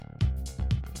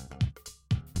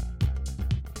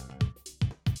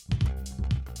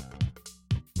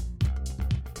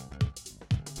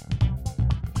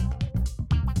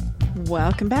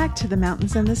Welcome back to the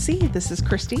Mountains and the Sea. This is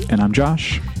Christy. And I'm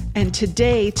Josh. And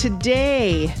today,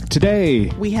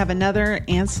 we have another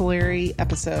ancillary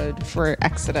episode for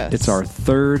Exodus. It's our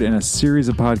third in a series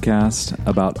of podcasts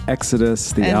about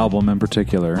Exodus, the album in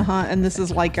particular. And this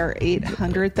is like our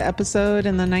 800th episode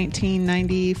in the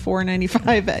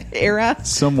 1994-95 era.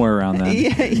 Somewhere around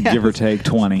then, give or take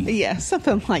 20. Yeah,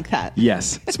 something like that.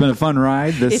 Yes, it's been a fun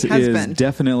ride. This is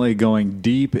definitely going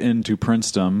deep into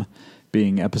Princedom,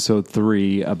 being episode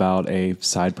 3 about a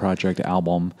side project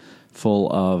album full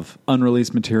of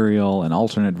unreleased material and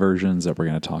alternate versions that we're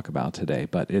going to talk about today.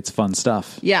 But it's fun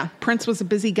stuff. Yeah, Prince was a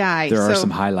busy guy. There are some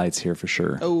highlights here for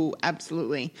sure. Oh,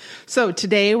 absolutely. So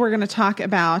today we're going to talk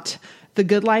about the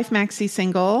Good Life maxi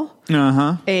single,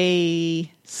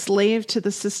 a Slave to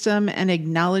the System and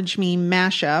Acknowledge Me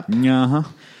mashup,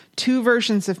 2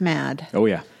 versions of Mad. Oh,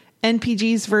 yeah.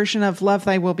 NPG's version of Love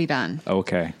Thy Will Be Done.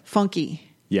 Okay. Funky.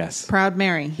 Yes. Proud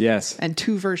Mary. Yes. And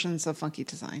 2 versions of Funky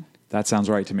Design. That sounds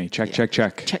right to me. Check. Check.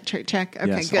 Okay,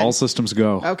 yes, good. All systems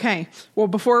go. Okay. Well,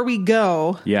 before we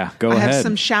go, go I ahead. have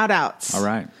some shout outs. All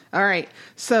right.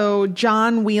 So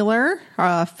John Wheeler,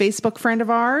 a Facebook friend of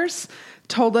ours,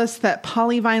 told us that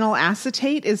polyvinyl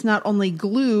acetate is not only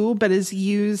glue, but is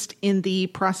used in the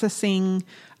processing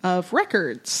of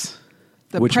records.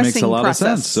 Which makes a lot of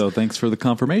sense. So thanks for the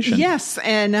confirmation. Yes.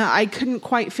 And I couldn't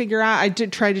quite figure out. I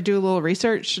did try to do a little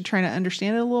research to try to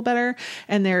understand it a little better.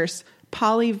 And there's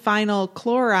polyvinyl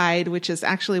chloride, which is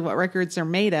actually what records are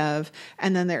made of.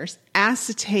 And then there's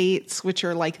acetates, which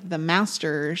are like the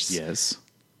masters. Yes.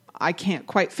 I can't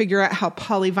quite figure out how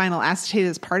polyvinyl acetate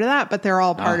is part of that, but they're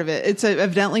all part of it. It's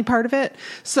evidently part of it.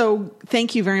 So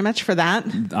thank you very much for that.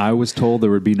 I was told there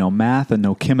would be no math and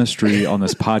no chemistry on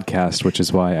this podcast, which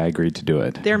is why I agreed to do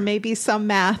it. There may be some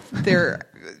math there.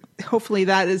 Hopefully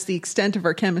that is the extent of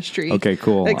our chemistry. Okay,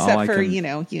 cool. Except for, you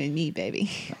and me,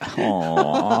 baby.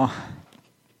 Aww.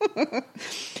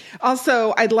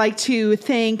 Also, I'd like to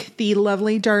thank the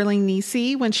lovely darling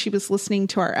Nisi when she was listening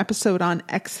to our episode on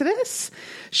Exodus.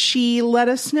 She let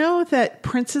us know that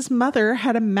Prince's mother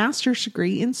had a master's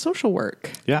degree in social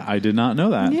work. Yeah, I did not know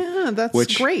that. Yeah,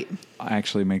 that's great.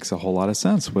 Actually makes a whole lot of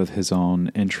sense with his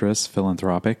own interests,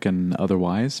 philanthropic and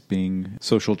otherwise, being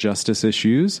social justice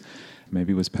issues.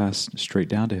 Maybe was passed straight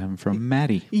down to him from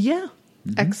Maddie. Yeah.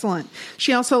 Mm-hmm. Excellent.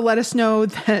 She also let us know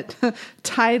that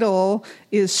Tidal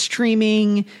is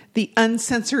streaming the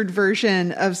uncensored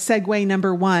version of Segway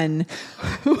number 1,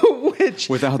 which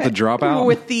without the dropout,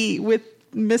 with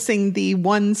missing the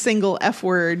one single F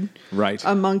word, right,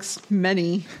 amongst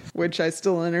many, which I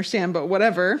still don't understand, but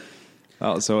whatever.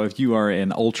 So if you are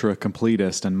an ultra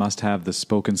completist and must have the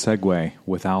spoken Segway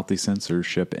without the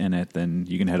censorship in it, then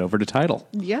you can head over to Tidal.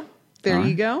 Yeah, there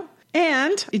you go.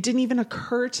 And it didn't even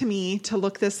occur to me to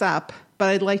look this up, but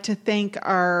I'd like to thank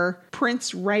our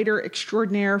Prince writer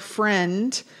extraordinaire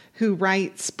friend who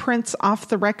writes Prince Off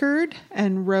the Record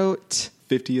and wrote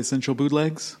 50 Essential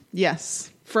Bootlegs.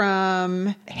 Yes,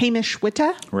 from Hamish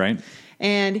Witta. Right.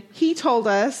 And he told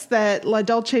us that La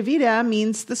Dolce Vita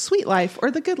means the sweet life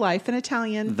or the good life in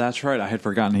Italian. That's right. I had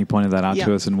forgotten he pointed that out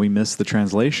to us, and we missed the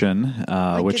translation,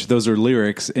 those are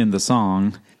lyrics in the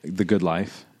song, The Good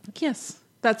Life. Yes.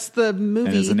 That's the movie.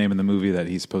 And it's the name of the movie that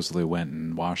he supposedly went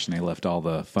and washed, and they left all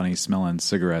the funny smelling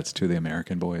cigarettes to the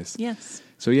American boys. Yes.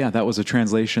 So yeah, that was a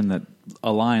translation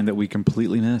a line that we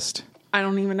completely missed. I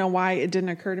don't even know why it didn't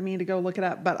occur to me to go look it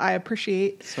up, but I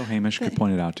appreciate. So Hamish could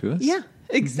point it out to us. Yeah,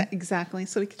 exactly.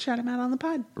 So we could shout him out on the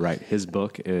pod. Right. His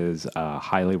book is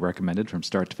highly recommended from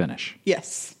start to finish.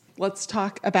 Yes. Let's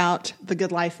talk about the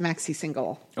Good Life maxi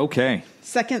single. Okay.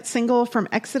 Second single from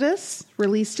Exodus,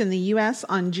 released in the U.S.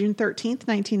 on June 13th,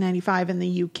 1995, in the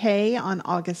U.K. on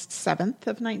August 7th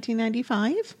of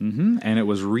 1995. Mm-hmm. And it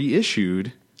was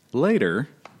reissued later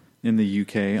in the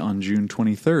U.K. on June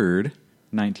 23rd,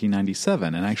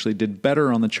 1997, and actually did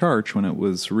better on the charts when it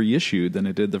was reissued than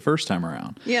it did the first time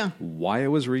around. Yeah. Why it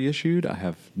was reissued, I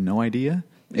have no idea.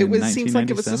 Seems like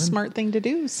it was a smart thing to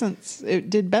do since it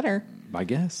did better. I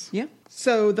guess. Yeah.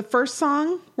 So the first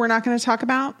song we're not going to talk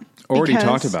about. Already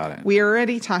talked about it. We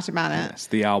already talked about it. Yes,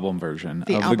 the album version of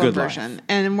The The Good version. Life.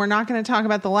 And we're not going to talk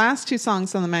about the last 2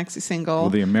 songs on the maxi single. Well,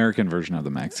 the American version of the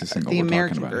maxi single. The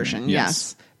American version,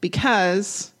 yes.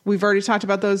 Because we've already talked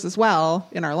about those as well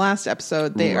in our last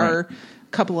episode. They are a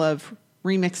couple of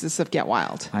remixes of Get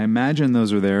Wild. I imagine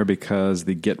those are there because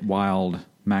the Get Wild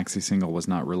maxi single was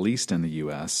not released in the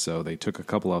U.S., so they took a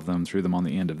couple of them, threw them on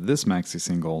the end of this maxi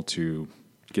single to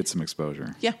get some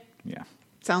exposure. Yeah. Yeah.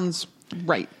 Sounds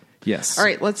right. Yes. All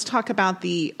right, let's talk about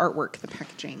the artwork, the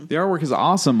packaging. The artwork is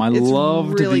awesome. I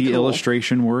loved really the cool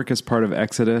illustration work as part of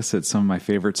Exodus. It's some of my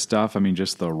favorite stuff. I mean,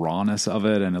 just the rawness of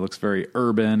it, and it looks very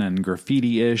urban and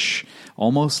graffiti-ish.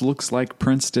 Almost looks like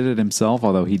Prince did it himself,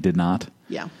 although he did not.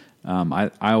 Yeah. I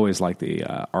always like the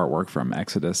artwork from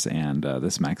Exodus and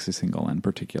this maxi single in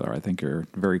particular. I think are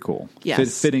very cool.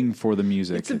 Yes. Fitting for the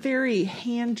music. It's a very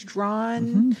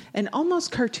hand-drawn and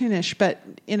almost cartoonish, but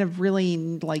in a really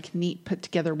like neat put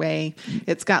together way.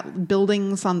 It's got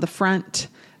buildings on the front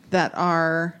that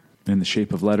are in the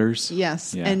shape of letters.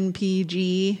 Yes. Yeah.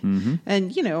 NPG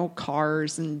and,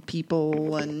 cars and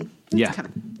people, and it's kind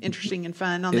of interesting and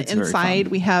fun. On the inside,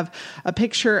 we have a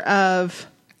picture of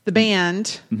the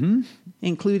band,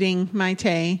 including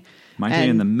Maite. Maite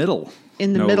in the middle.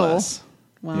 In the middle. Less.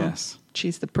 Well, yes.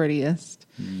 She's the prettiest.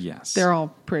 Yes. They're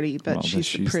all pretty, but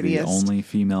she's the prettiest. The only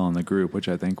female in the group, which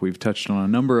I think we've touched on a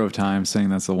number of times, saying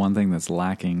that's the one thing that's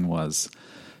lacking was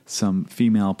some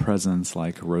female presence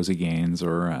like Rosie Gaines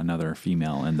or another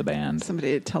female in the band.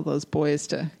 Somebody to tell those boys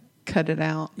to cut it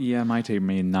out. Yeah, Maite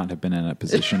may not have been in a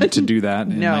position to do that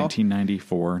in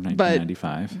 1994,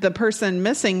 1995. But the person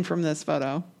missing from this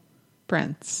photo,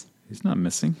 Prince. He's not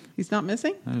missing. He's not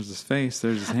missing? There's his face.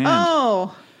 There's his hand.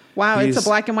 Oh, wow. It's a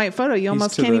black and white photo. You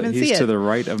almost can't even see it. He's to the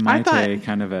right of Maite,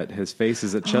 kind of at his face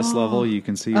is at chest level. You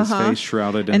can see his face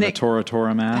shrouded in the Tora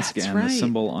Tora mask and the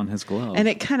symbol on his glove. And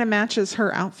it kind of matches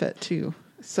her outfit, too.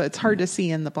 So it's hard to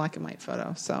see in the black and white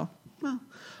photo. So, well,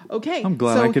 okay. I'm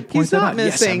glad I could point that out.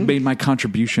 Missing. Yes, I made my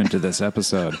contribution to this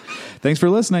episode. Thanks for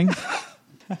listening.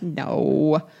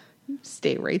 No.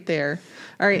 Stay right there.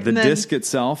 All right. The disc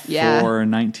itself for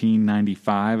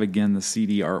 1995. Again, the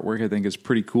CD artwork I think is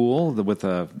pretty cool with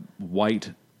a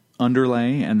white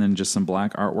underlay and then just some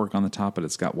black artwork on the top. But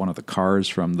it's got one of the cars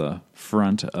from the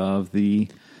front of the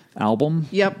album.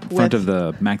 Yep. Front of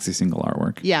the maxi single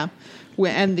artwork. Yeah.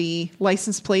 And the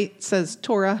license plate says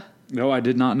Tora. No, I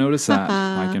did not notice that.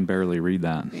 I can barely read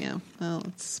that. Yeah. Well,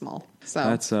 it's small. So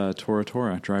that's Tora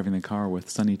Tora driving the car with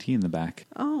Sonny T in the back.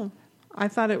 Oh. I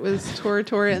thought it was Tora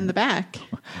Tora in the back.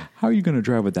 How are you going to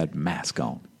drive with that mask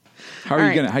on? How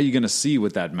are you going to see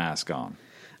with that mask on?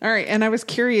 All right, and I was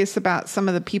curious about some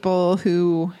of the people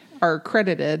who are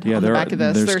credited on the back of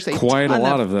this. There's quite a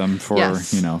lot of them for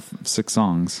 6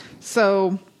 songs.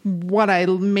 So what I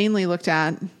mainly looked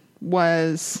at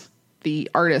was the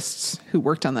artists who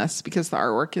worked on this because the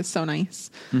artwork is so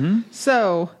nice. Mm-hmm.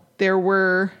 So there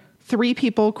were 3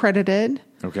 people credited.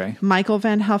 Okay. Michael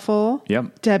Van Huffel.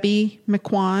 Yep. Debbie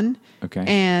McQuan. Okay.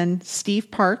 And Steve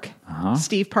Park. Uh-huh.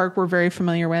 Steve Park we're very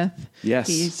familiar with. Yes.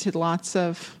 He did lots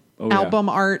of album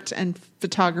art and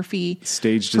photography.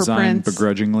 Stage design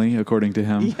begrudgingly, according to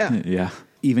him. Yeah.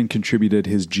 Even contributed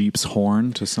his Jeep's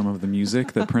horn to some of the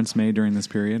music that Prince made during this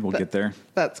period. We'll get there.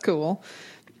 That's cool.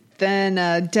 Then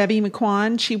Debbie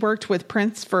McQuan, she worked with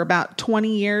Prince for about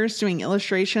 20 years doing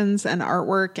illustrations and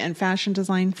artwork and fashion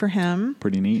design for him.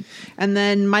 Pretty neat. And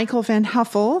then Michael Van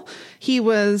Huffel, he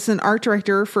was an art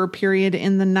director for a period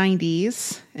in the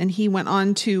 90s, and he went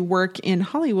on to work in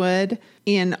Hollywood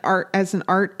in art as an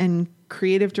art and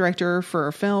creative director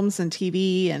for films and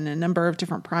TV and a number of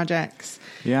different projects.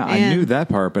 Yeah, I knew that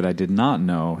part, but I did not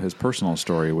know his personal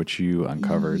story, which you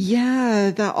uncovered.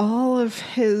 Yeah, all of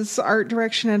his art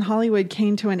direction in Hollywood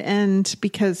came to an end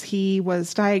because he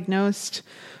was diagnosed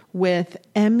with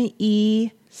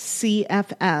MECFS,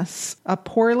 a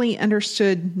poorly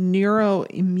understood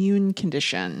neuroimmune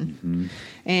condition. Mm-hmm.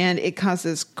 And it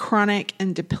causes chronic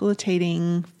and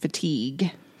debilitating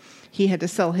fatigue. He had to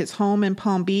sell his home in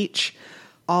Palm Beach,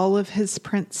 all of his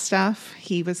Prince stuff.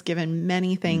 He was given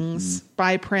many things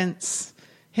by Prince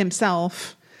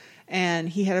himself, and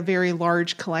he had a very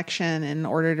large collection. In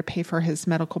order to pay for his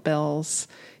medical bills,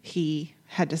 he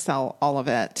had to sell all of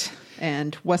it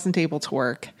and wasn't able to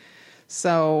work.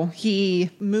 So he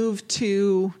moved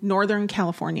to Northern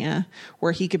California,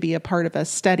 where he could be a part of a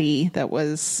study that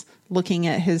was looking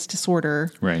at his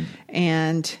disorder. Right.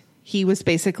 And he was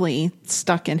basically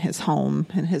stuck in his home,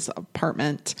 in his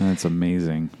apartment. That's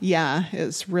amazing. Yeah, it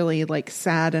was really like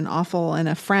sad and awful. And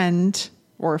a friend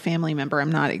or a family member,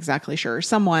 I'm not exactly sure,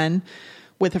 someone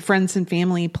with a friends and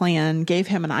family plan gave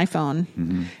him an iPhone.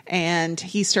 Mm-hmm. And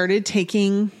he started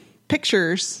taking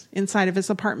pictures inside of his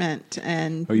apartment.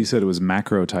 And you said it was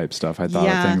macro type stuff. I thought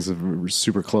of things that were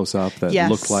super close up that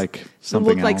looked like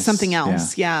something else. Like something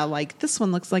else. Yeah, like this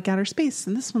one looks like outer space,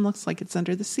 and this one looks like it's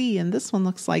under the sea, and this one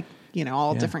looks like,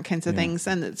 all different kinds of things.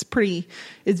 And it's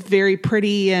very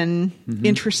pretty and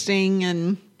interesting.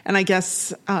 And I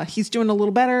guess he's doing a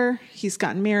little better. He's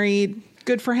gotten married.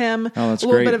 good for him. Oh, that's a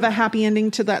little great. bit of a happy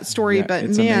ending to that story, Yeah, but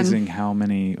it's man, amazing how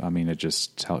many, I mean, it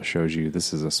just shows you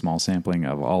this is a small sampling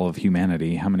of all of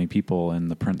humanity, how many people in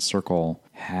the Prince circle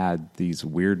had these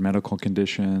weird medical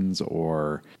conditions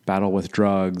or battle with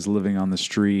drugs, living on the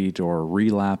street, or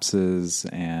relapses,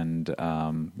 and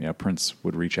Prince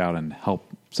would reach out and help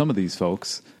some of these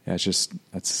folks. Yeah,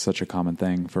 that's such a common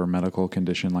thing for a medical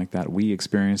condition like that. We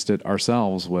experienced it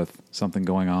ourselves with something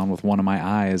going on with one of my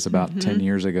eyes about 10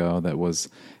 years ago that was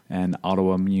an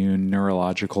autoimmune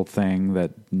neurological thing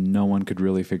that no one could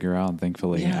really figure out. And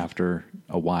thankfully, after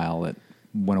a while, it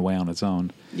went away on its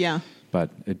own. Yeah. But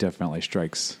it definitely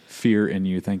strikes fear in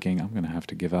you thinking, I'm going to have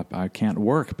to give up. I can't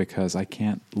work because I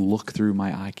can't look through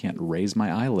my eye, I can't raise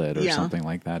my eyelid or something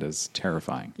like that is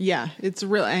terrifying. Yeah, it's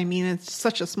really, I mean, it's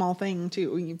such a small thing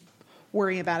too. You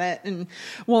worry about it. And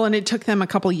it took them a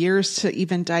couple years to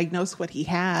even diagnose what he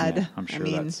had. Yeah, I'm sure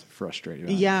that's frustrating.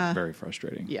 Yeah. Very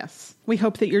frustrating. Yes. We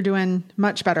hope that you're doing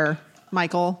much better,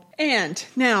 Michael. And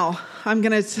now I'm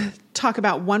going to talk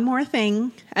about one more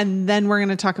thing, and then we're going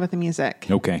to talk about the music.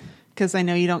 Okay. Because I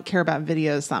know you don't care about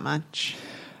videos that much.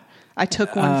 I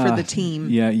took one for the team.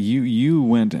 Yeah, you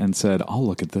went and said, I'll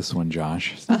look at this one,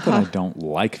 Josh. It's not that I don't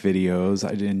like videos.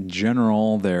 In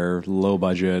general, they're low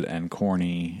budget and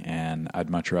corny, and I'd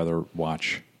much rather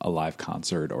watch a live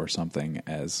concert or something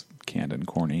as canned and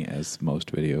corny as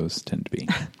most videos tend to be.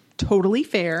 Totally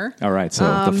fair. All right,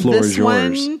 so the floor is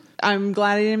yours. I'm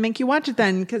glad I didn't make you watch it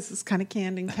then, because it's kind of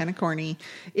canned and kind of corny.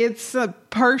 It's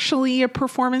partially a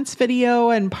performance video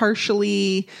and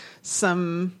partially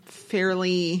some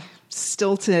fairly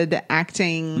stilted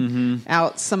acting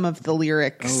out some of the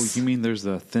lyrics. Oh, you mean there's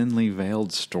a thinly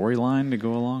veiled storyline to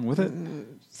go along with it?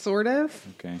 Sort of.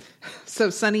 Okay. So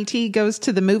Sonny T goes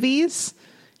to the movies.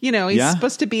 You know, he's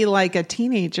supposed to be like a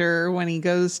teenager when he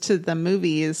goes to the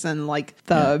movies, and like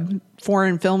the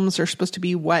foreign films are supposed to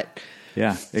be what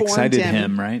excited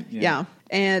him, right? Yeah.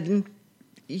 And,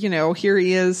 you know, here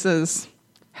he is as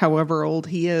however old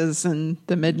he is in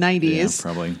the mid-90s. Yeah,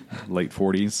 probably late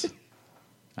 40s.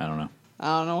 I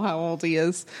don't know how old he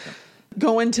is.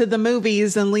 Going to the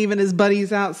movies and leaving his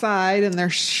buddies outside, and they're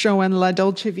showing La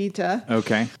Dolce Vita.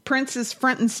 Okay. Prince is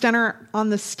front and center on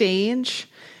the stage,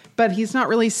 but he's not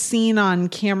really seen on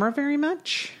camera very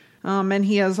much. And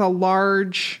he has a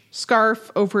large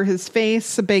scarf over his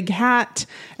face, a big hat,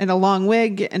 and a long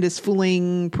wig, and is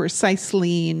fooling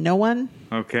precisely no one.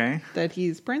 Okay. That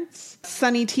he's Prince.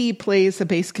 Sonny T plays a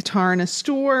bass guitar in a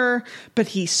store, but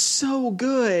he's so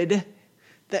good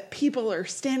that people are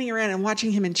standing around and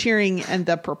watching him and cheering, and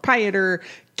the proprietor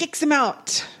kicks him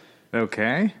out.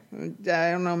 Okay. I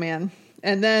don't know, man.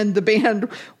 And then the band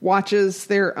watches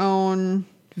their own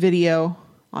video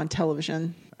on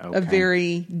television. Okay. A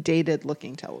very dated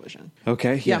looking television.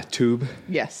 Okay. Yeah. Tube.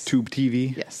 Yes. Tube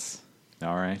TV. Yes.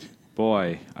 All right.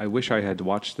 Boy, I wish I had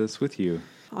watched this with you.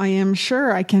 I am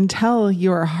sure. I can tell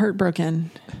you are heartbroken.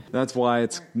 That's why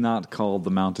it's not called The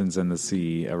Mountains and the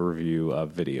Sea, a review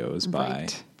of videos by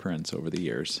Prince over the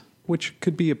years, which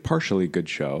could be a partially good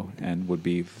show and would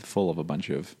be full of a bunch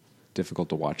of difficult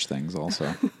to watch things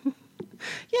also.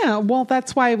 Yeah, well,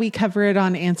 that's why we cover it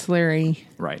on ancillary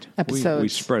episodes. We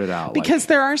spread it out. Because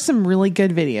there are some really good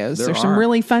videos. There's some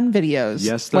really fun videos.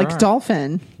 Yes, there are.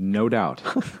 Dolphin. No doubt.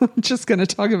 I'm just going to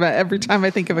talk about every time I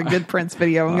think of a good Prince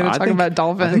video, I'm going to talk about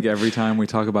Dolphin. I think every time we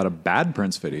talk about a bad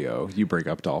Prince video, you bring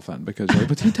up Dolphin because you're like,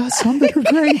 but he does some that are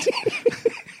great.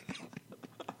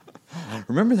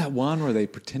 Remember that one where they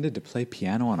pretended to play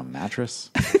piano on a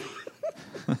mattress?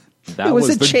 It was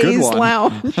a chaise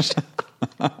lounge.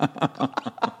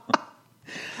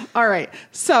 All right.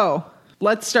 So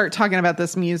let's start talking about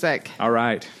this music. All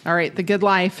right. The Good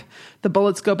Life, the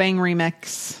Bullets Go Bang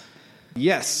remix.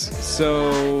 Yes.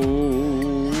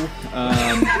 So,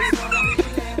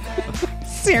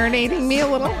 serenading me a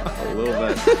little. A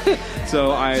little bit.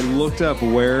 So I looked up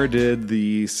where did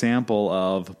the sample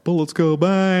of Bullets Go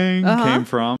Bang came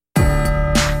from.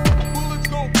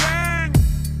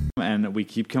 And we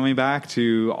keep coming back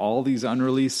to all these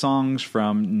unreleased songs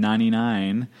from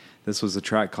 99. This was a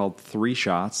track called 3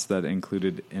 Shots that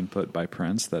included input by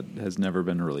Prince that has never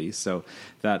been released. So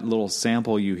that little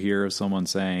sample you hear of someone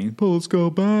saying, "Bullets go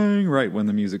bang," right when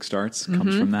the music starts,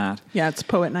 comes from that. Yeah, it's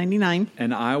Poet 99.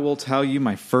 And I will tell you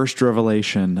my first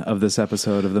revelation of this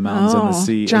episode of The Mountains and the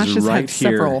Sea Josh is has right had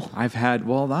here. Several. I've had,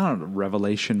 well, I don't know,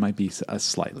 revelation might be a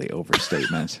slightly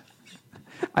overstatement.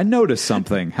 I noticed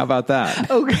something. How about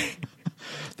that? Okay.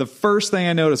 The first thing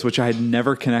I noticed, which I had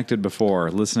never connected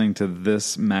before, listening to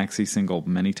this maxi single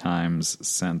many times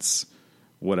since,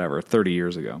 30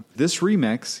 years ago. This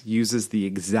remix uses the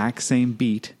exact same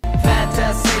beat.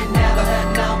 Fantasy, never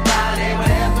had nobody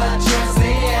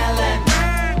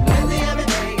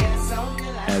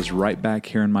As Right Back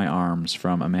Here in My Arms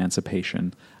from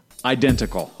Emancipation.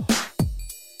 Identical.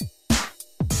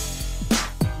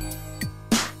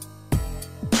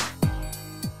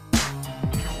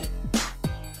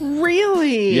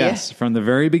 Really? Yes, from the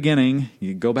very beginning.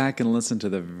 You go back and listen to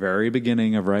the very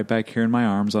beginning of Right Back Here in My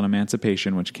Arms on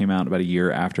Emancipation, which came out about a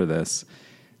year after this.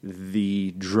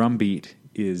 The drum beat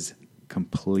is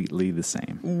completely the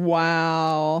same.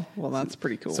 Wow. Well, that's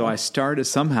pretty cool. So I started,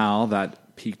 somehow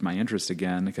that piqued my interest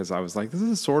again, because I was like, this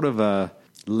is sort of a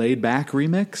laid-back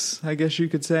remix, I guess you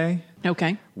could say.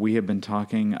 Okay. We have been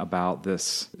talking about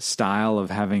this style of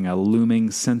having a looming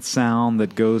synth sound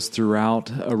that goes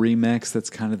throughout a remix that's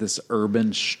kind of this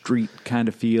urban street kind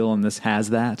of feel, and this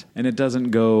has that. And it doesn't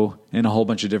go in a whole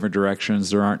bunch of different directions.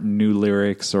 There aren't new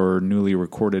lyrics or newly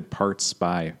recorded parts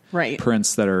by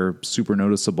Prince that are super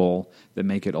noticeable that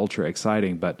make it ultra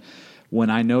exciting. But when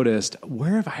I noticed,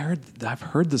 where have I heard? I've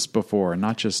heard this before,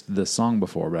 not just this song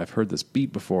before, but I've heard this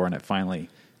beat before, and it finally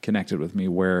connected with me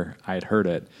where I had heard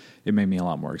it. It made me a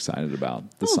lot more excited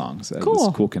about the songs. Cool.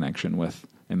 This cool connection with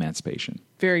Emancipation.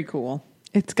 Very cool.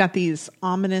 It's got these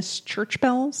ominous church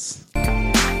bells.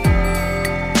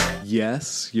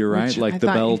 Yes, you're right. Like the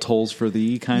bell tolls for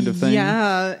thee kind of thing.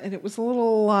 Yeah, and it was a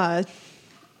little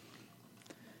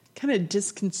kind of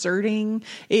disconcerting.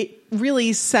 It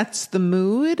really sets the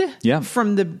mood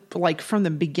from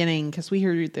the beginning, because we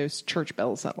hear those church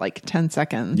bells at like 10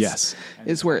 seconds. Yes.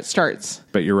 Is where it starts.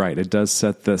 But you're right. It does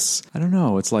set this, I don't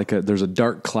know, it's like there's a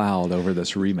dark cloud over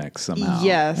this remix somehow.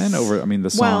 Yes. And the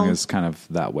song is kind of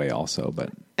that way also, but.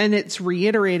 And it's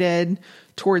reiterated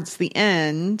towards the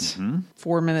end,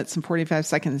 4 minutes and 45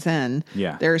 seconds in.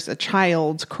 Yeah. There's a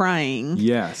child crying.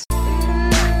 Yes.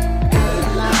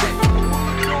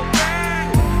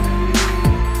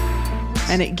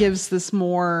 And it gives this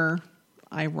more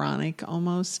ironic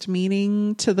almost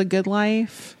meaning to the good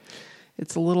life.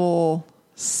 It's a little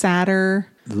sadder.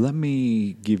 Let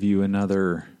me give you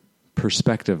another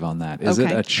perspective on that. Is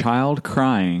it a child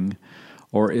crying,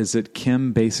 or is it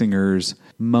Kim Basinger's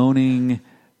moaning,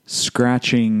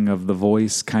 scratching of the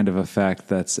voice kind of effect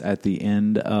that's at the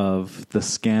end of the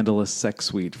Scandalous Sex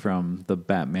Suite from the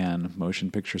Batman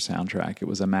motion picture soundtrack? It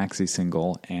was a maxi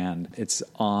single, and it's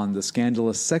on the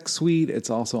Scandalous Sex Suite. It's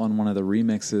also on one of the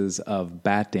remixes of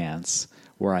Bat Dance,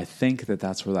 where I think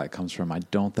that's where that comes from. I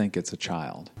don't think it's a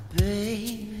child.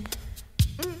 Baby.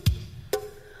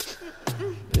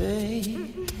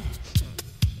 Baby.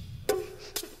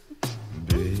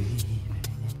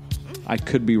 I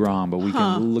could be wrong, but we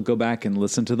can go back and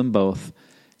listen to them both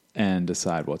and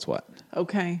decide what's what.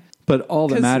 Okay. But all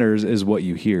that matters is what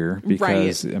you hear,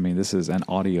 because, this is an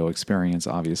audio experience,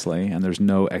 obviously, and there's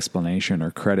no explanation or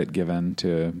credit given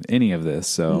to any of this.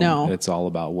 So it's all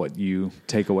about what you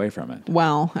take away from it.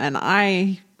 Well, and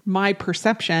my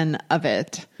perception of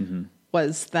it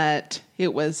was that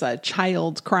it was a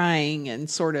child crying and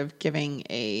sort of giving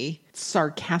a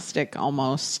sarcastic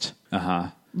almost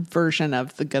version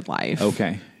of The Good Life.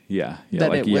 Okay. Yeah. That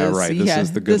like, it was, right. This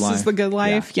is the good life. This is the good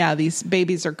life. Yeah. These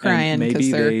babies are crying. And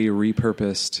maybe they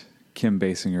repurposed Kim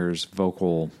Basinger's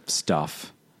vocal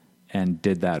stuff and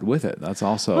did that with it. That's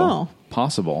also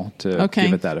possible to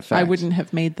give it that effect. I wouldn't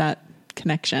have made that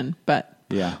connection, but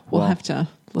we'll have to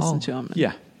listen to them.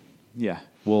 Yeah.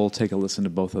 We'll take a listen to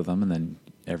both of them, and then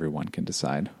everyone can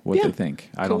decide what they think.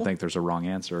 I don't think there's a wrong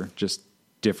answer, just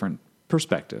different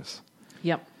perspectives.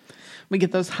 Yep. We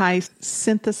get those high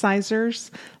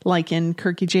synthesizers, like in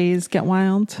Kirky J's Get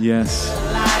Wild. Yes.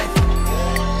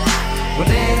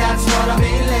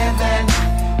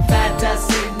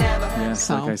 Yes,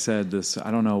 like I said, I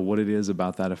don't know what it is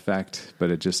about that effect, but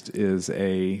it just is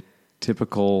a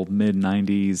typical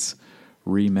mid-90s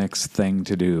remix thing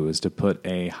to do, is to put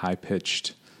a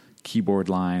high-pitched keyboard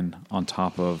line on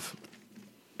top of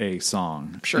a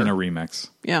song in a remix.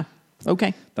 Yeah.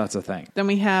 Okay. That's a thing. Then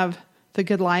we have The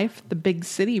Good Life, the Big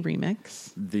City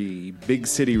remix. The Big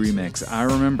City remix. I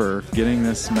remember getting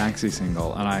this maxi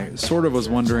single, and I sort of was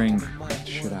wondering,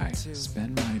 should I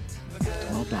spend my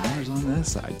 $12 on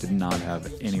this? I did not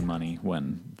have any money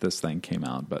when this thing came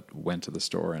out, but went to the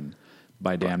store, and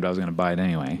by damned, I was going to buy it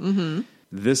anyway. Mm-hmm.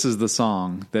 This is the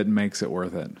song that makes it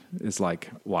worth it. It's like,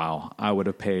 wow, I would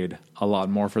have paid a lot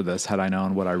more for this had I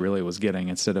known what I really was getting,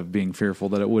 instead of being fearful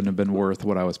that it wouldn't have been worth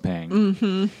what I was paying.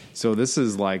 Mm-hmm. So this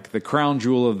is like the crown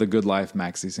jewel of the Good Life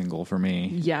maxi single for me.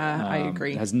 Yeah, I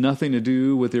agree. It has nothing to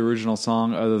do with the original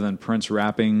song other than Prince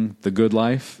rapping The Good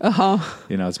Life.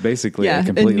 It's basically a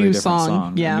completely different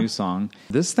song. Yeah. A new song.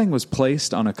 This thing was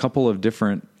placed on a couple of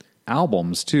different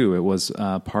albums too. It was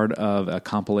part of a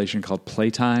compilation called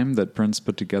Playtime that Prince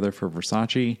put together for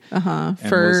Versace.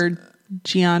 For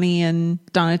Gianni and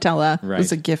Donatella. Right. It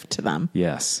was a gift to them.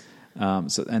 Yes.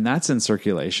 And that's in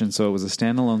circulation. So it was a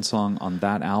standalone song on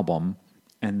that album.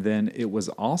 And then it was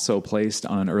also placed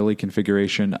on an early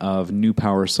configuration of New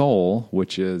Power Soul,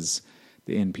 which is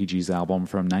the NPG's album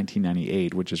from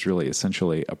 1998, which is really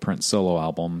essentially a Prince solo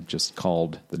album just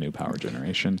called The New Power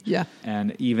Generation. Yeah.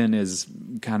 And even has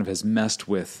messed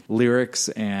with lyrics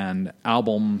and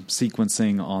album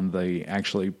sequencing on the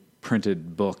actually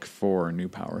printed book for New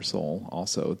Power Soul.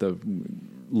 Also, the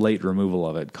late removal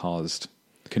of it caused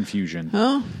confusion.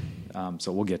 Oh.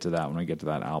 So we'll get to that when we get to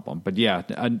that album. But yeah,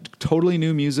 a totally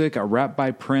new music, a rap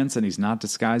by Prince, and he's not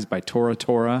disguised by Tora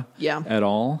Tora at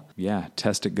all. Yeah,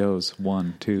 Test It Goes,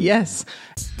 1, 2. Yes.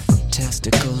 Test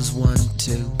It Goes, 1,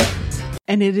 2.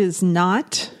 And it is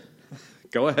not...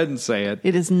 Go ahead and say it.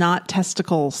 It is not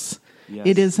testicles. Yes.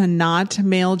 It is not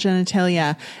male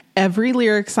genitalia. Every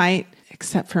lyric site,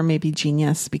 except for maybe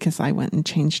Genius, because I went and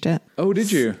changed it. Oh,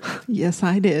 did you? Yes,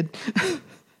 I did.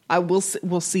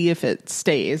 We'll see if it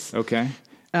stays. Okay.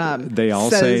 They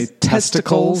all say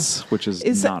testicles, which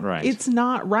is not right. It's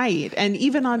not right. And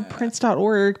even on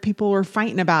Prince.org, people were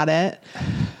fighting about it.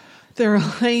 They're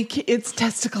like, it's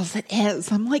testicles. It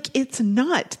is. I'm like, it's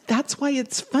not. That's why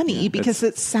it's funny, because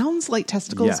it sounds like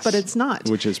testicles, but it's not.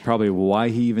 Which is probably why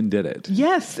he even did it.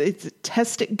 Yes, it's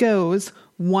Test It Goes,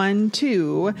 1,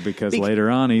 2. Because later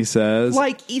on he says,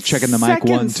 checking the seconds, mic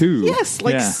 1, 2.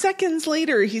 Yes, seconds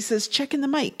later he says, checking the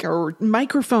mic or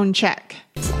microphone check.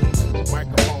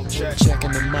 Microphone check.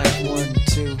 Checking the mic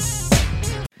 1,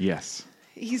 2. Yes.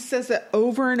 He says it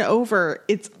over and over.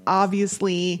 It's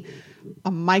obviously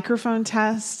a microphone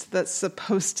test that's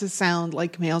supposed to sound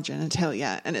like male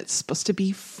genitalia, and it's supposed to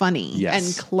be funny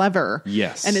and clever.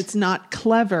 Yes. And it's not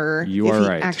clever if he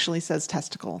actually says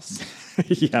testicles.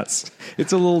 Yes.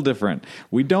 It's a little different.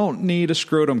 We don't need a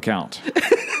scrotum count.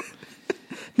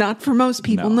 Not for most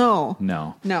people, no.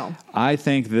 No. I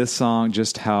think this song,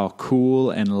 just how cool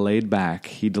and laid back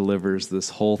he delivers this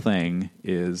whole thing,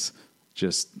 is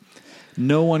just...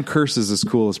 No one curses as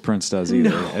cool as Prince does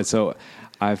either. No. And so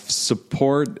I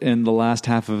support in the last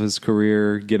half of his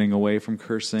career getting away from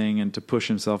cursing and to push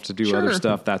himself to do other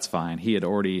stuff. That's fine. He had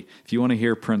already... If you want to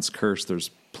hear Prince curse, there's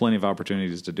plenty of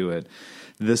opportunities to do it.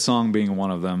 This song being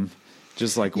one of them.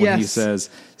 Just like when he says,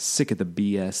 sick of the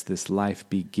BS, this life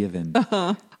be given.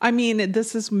 I mean,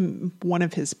 this is one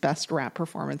of his best rap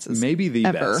performances. Maybe the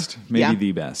ever. best. Maybe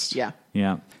the best. Yeah.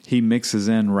 Yeah. He mixes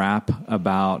in rap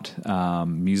about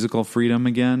musical freedom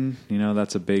again. You know,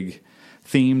 that's a big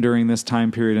theme during this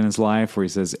time period in his life where he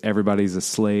says, everybody's a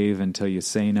slave until you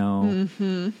say no.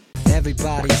 Mm-hmm.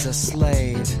 Everybody's a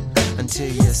slave until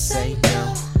you say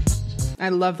no. I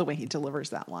love the way he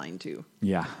delivers that line, too.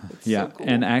 Yeah. It's yeah. so cool.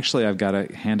 And actually, I've got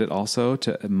to hand it also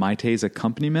to Maite's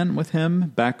accompaniment with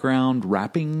him. Background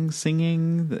rapping,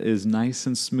 singing is nice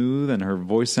and smooth, and her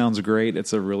voice sounds great.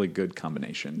 It's a really good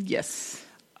combination. Yes.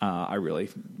 I really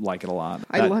like it a lot.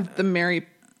 I love the Mary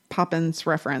Poppins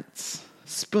reference.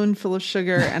 Spoonful of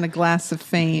sugar and a glass of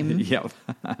fame. Yep.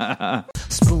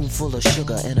 Spoonful of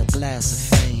sugar and a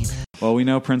glass of fame. Well, we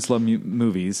know Prince loved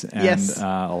movies and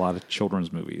a lot of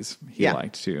children's movies he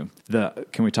liked too.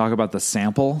 Can we talk about the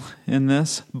sample in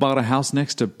this? Bought a house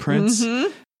next to Prince.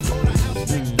 Mm-hmm.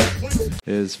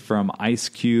 Is from Ice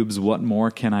Cube's What More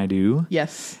Can I Do?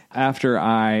 Yes. After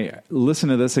I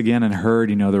listened to this again and heard,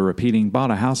 they're repeating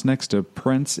bought a house next to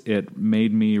Prince, it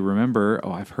made me remember,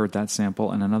 I've heard that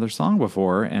sample in another song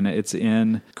before, and it's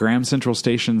in Graham Central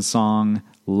Station's song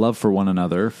Love for One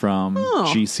Another from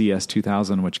GCS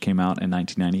 2000, which came out in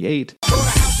 1998.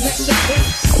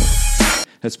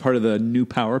 That's part of the New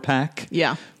Power Pack.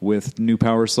 Yeah. With New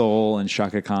Power Soul and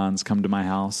Chaka Khan's Come to My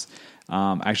House.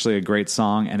 Actually a great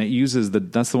song, and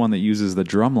that's the one that uses the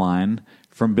drum line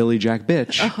from Billy Jack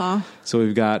Bitch. Uh-huh. So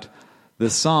we've got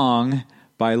this song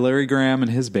by Larry Graham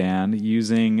and his band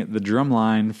using the drum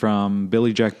line from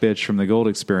Billy Jack Bitch from the Gold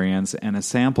Experience and a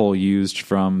sample used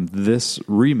from this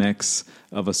remix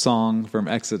of a song from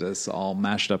Exodus all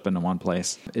mashed up into one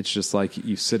place. It's just like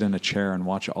you sit in a chair and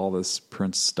watch all this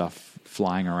Prince stuff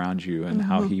flying around you, and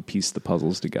how he pieced the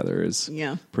puzzles together is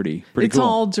pretty cool. It's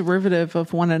all derivative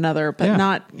of one another, but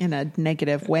not in a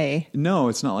negative way. No,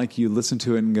 it's not like you listen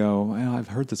to it and go, I've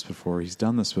heard this before. He's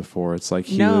done this before. It's like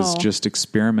he was just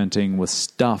experimenting with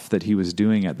stuff that he was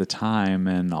doing at the time,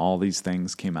 and all these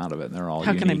things came out of it, and they're all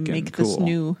unique and cool. How can I make this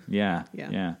new? Yeah.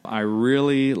 I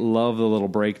really love the little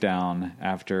breakdown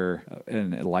after,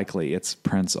 and likely it's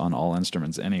Prince on all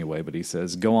instruments anyway, but he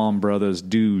says, go on, brothers,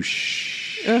 do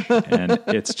shh. And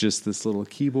it's just this little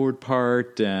keyboard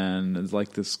part, and it's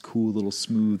like this cool little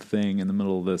smooth thing in the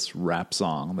middle of this rap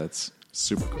song that's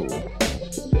super cool.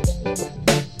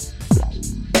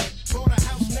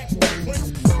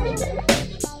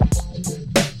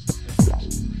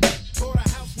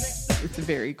 It's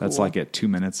very cool. That's like at 2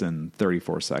 minutes and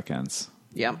 34 seconds.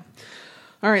 Yeah.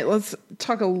 All right, let's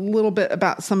talk a little bit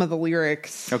about some of the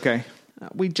lyrics. Okay.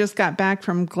 We just got back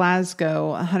from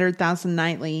Glasgow, 100,000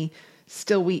 nightly.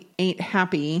 Still, we ain't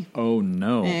happy. Oh,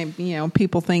 no. And,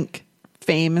 people think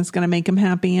fame is going to make them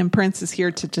happy, and Prince is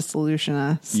here to disillusion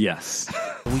us. Yes.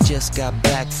 We just got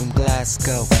back from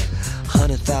Glasgow,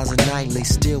 100,000 nightly.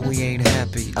 Still, we ain't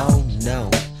happy. Oh, no.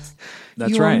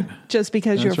 That's right. Just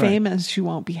because That's you're right. famous, you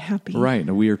won't be happy. Right.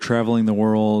 We are traveling the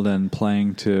world and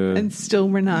playing to... And still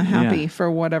we're not happy Yeah. for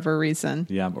whatever reason.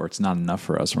 Yeah, or it's not enough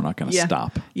for us. We're not going to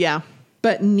stop. Yeah.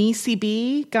 But Niecy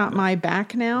B got my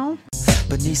back now.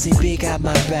 But Niecy B got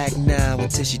my back now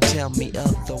until she tell me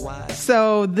otherwise.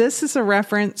 So this is a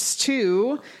reference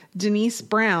to Denise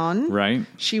Brown. Right.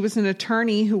 She was an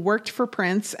attorney who worked for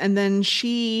Prince, and then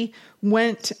she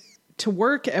went to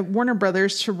work at Warner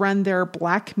Brothers to run their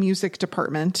black music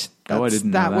department. I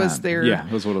didn't know that. Was their... Yeah,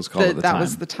 that was what it was called at the that time.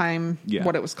 was the time, Yeah.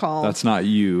 what it was called. That's not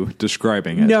you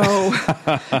describing it. No,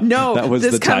 no. That was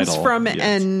this the comes title. from Yes.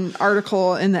 an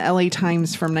article in the LA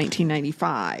Times from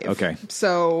 1995. Okay.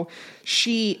 So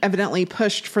she evidently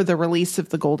pushed for the release of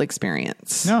the Gold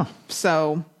Experience. No.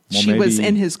 So Well, she was maybe-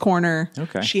 in his corner.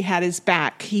 Okay. She had his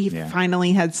back. He Yeah.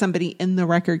 finally had somebody in the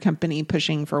record company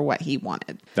pushing for what he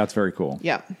wanted. That's very cool.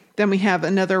 Yep. Then we have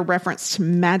another reference to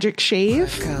Magic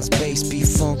Shave. Cause bass be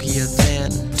funkier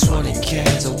than 20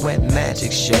 cans of wet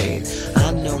magic shade.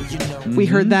 I know you know. We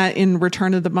heard that in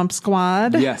Return of the Bump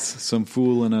Squad. Yes, some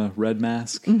fool in a red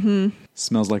mask. Mm-hmm.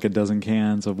 Smells like a dozen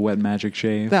cans of wet magic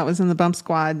shave. That was in the Bump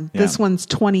Squad. Yeah. This one's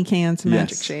 20 cans of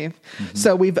Magic Yes. Shave.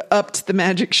 So we've upped the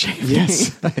Magic Shave.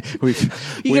 Yes. You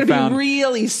we got to found, be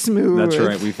really smooth. That's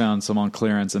right. We found some on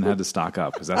clearance and had to stock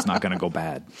up because that's not going to go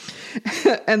bad.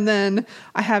 And then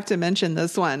I have to mention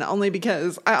this one only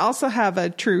because I also have a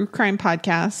true crime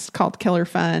podcast called Killer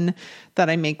Fun that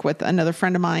I make with another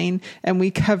friend of mine. And we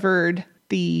covered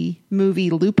the movie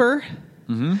Looper.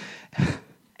 Mm-hmm.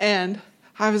 And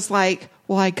I was like,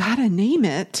 well, I got to name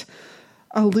it.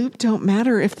 A loop don't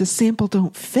matter if the sample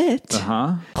don't fit.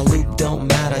 Huh? A loop don't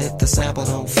matter if the sample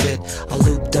don't fit. A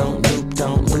loop don't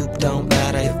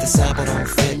matter if the sample don't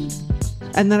fit.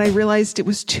 And then I realized it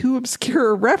was too obscure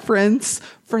a reference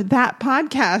for that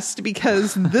podcast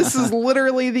because this is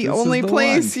literally the This is only the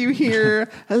place one. you hear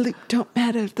a loop don't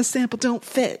matter if the sample don't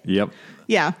fit. Yep.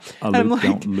 Yeah. A And I'm loop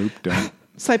like, don't, loop don't.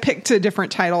 so I picked a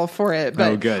different title for it,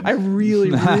 but Oh, good. I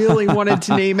really, really wanted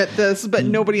to name it this, but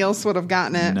nobody else would have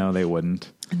gotten it. No, they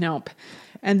wouldn't. Nope.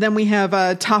 And then we have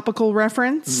a topical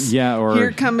reference. Yeah, or...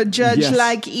 Here come a judge Yes.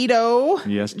 like Ito.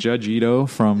 Yes, Judge Ito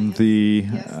from the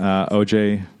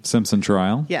O.J. Simpson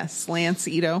trial. Yes, Lance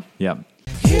Ito. Yep.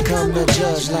 Here come the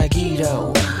judge like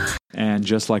Ito. And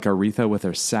just like Aretha with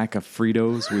her sack of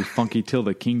Fritos, we funky till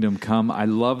the kingdom come. I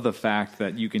love the fact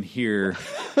that you can hear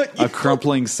a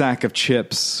crumpling sack of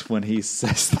chips when he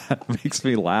says that. It makes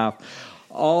me laugh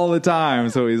all the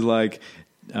time. So he's like,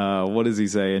 what does he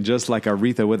say? And just like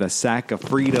Aretha with a sack of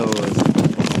Fritos.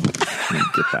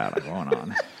 Get that going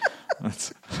on.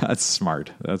 That's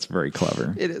smart. That's very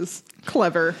clever. It is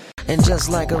clever. And just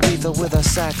like Aretha with a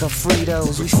sack of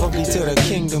Fritos, we funky till the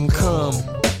kingdom come.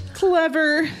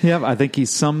 Clever. Yep, I think he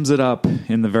sums it up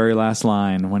in the very last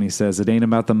line when he says, it ain't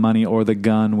about the money or the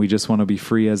gun. We just want to be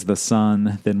free as the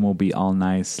sun. Then we'll be all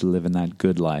nice, living that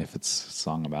good life. It's a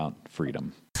song about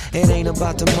freedom. It ain't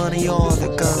about the money or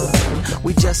the gun.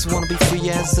 We just want to be free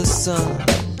as the sun.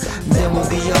 Then we'll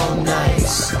be all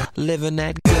nice, living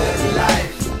that good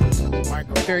life.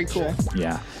 Very cool.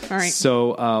 Yeah. All right.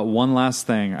 So one last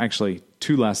thing, actually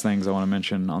two last things I want to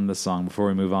mention on this song before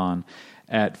we move on.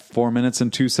 At 4 minutes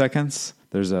and 2 seconds,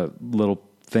 there's a little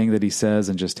thing that he says,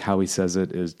 and just how he says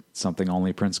it is something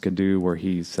only Prince could do, where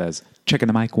he says, checking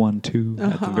the mic 1, 2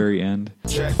 at the very end.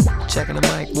 Checking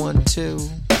the mic 1, 2.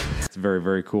 It's very,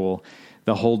 very cool.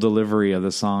 The whole delivery of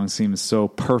the song seems so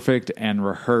perfect and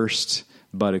rehearsed,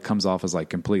 but it comes off as like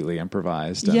completely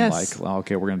improvised. And Yes. like,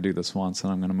 okay, we're going to do this once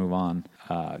and I'm going to move on.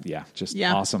 Just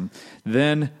Yeah. awesome.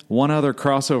 Then one other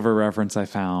crossover reference I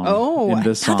found Oh, in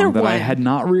this another song that I one. had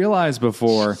not realized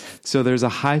before. So there's a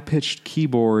high-pitched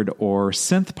keyboard or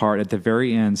synth part at the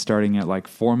very end, starting at like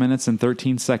 4 minutes and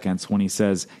 13 seconds when he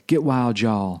says, "Get wild,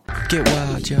 y'all." Get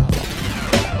wild, y'all.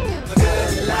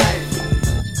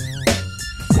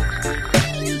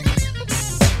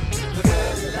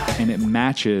 And it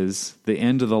matches the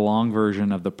end of the long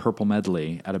version of the Purple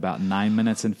Medley at about 9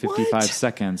 minutes and 55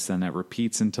 seconds, and it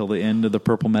repeats until the end of the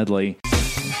Purple Medley.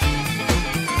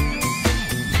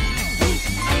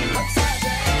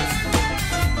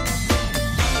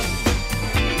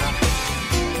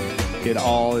 It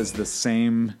all is the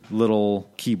same little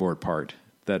keyboard part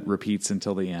that repeats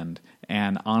until the end.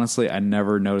 And honestly, I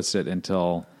never noticed it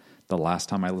until the last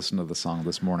time I listened to the song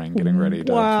this morning, getting ready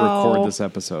to record this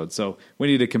episode. So we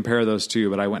need to compare those two.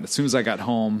 But I went, as soon as I got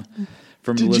home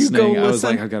from listening, I was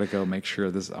like, I got to go make sure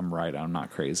I'm right. I'm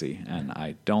not crazy. And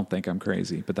I don't think I'm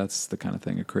crazy, but that's the kind of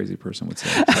thing a crazy person would say.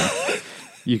 So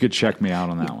you could check me out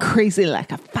on that one. Crazy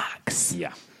like a fox.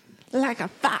 Yeah. Like a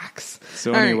fox.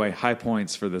 So anyway, high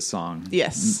points for this song.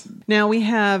 Yes. Now we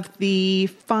have the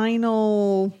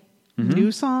final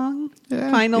new song,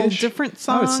 final different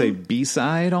song. I would say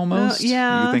B-side almost.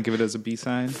 Yeah. You think of it as a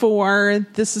B-side?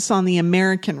 This is on the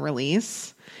American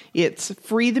release. It's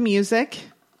Free the Music.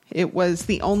 It was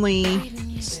the only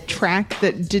track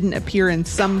that didn't appear in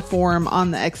some form on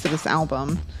the Exodus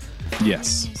album.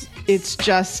 Yes. It's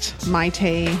just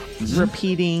Maite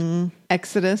repeating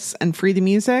Exodus and Free the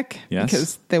Music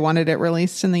because they wanted it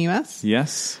released in the U.S.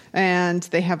 Yes. And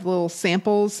they have little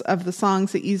samples of the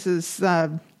songs. It uses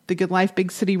the Good Life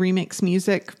Big City Remix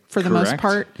music for the most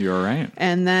part. You're right.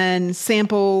 And then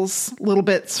samples, little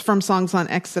bits from songs on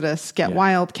Exodus. Get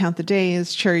Wild, Count the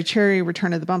Days, Cherry Cherry,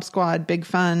 Return of the Bump Squad, Big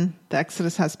Fun, The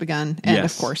Exodus Has Begun, and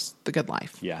of course, The Good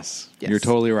Life. Yes. You're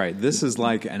totally right. This is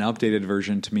like an updated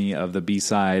version to me of the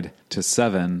B-side to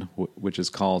 7, which is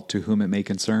called To Whom It May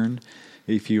Concern.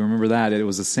 If you remember that, it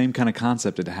was the same kind of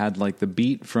concept. It had like the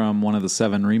beat from one of the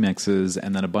 7 remixes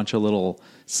and then a bunch of little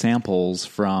samples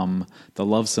from the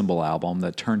Love Symbol album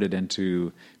that turned it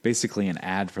into basically an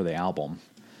ad for the album.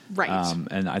 Right.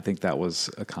 And I think that was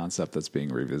a concept that's being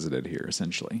revisited here,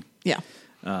 essentially. Yeah.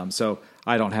 So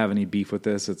I don't have any beef with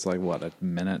this. It's like, a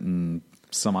minute and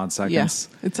some odd seconds?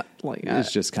 Yeah. It's like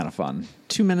it's just kind of fun.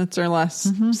 2 minutes or less,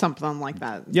 something like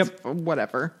that. Yep.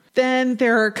 Whatever. Then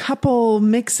there are a couple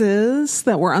mixes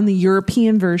that were on the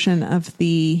European version of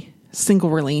the single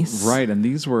release. Right, and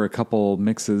these were a couple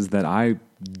mixes that I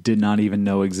did not even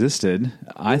know existed.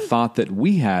 I thought that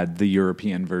we had the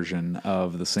European version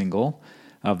of the single,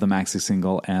 of the maxi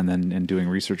single, and then in doing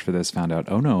research for this found out,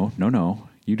 oh no,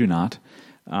 you do not.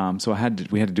 So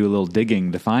we had to do a little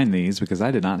digging to find these because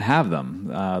I did not have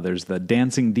them. There's the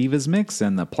Dancing Divas mix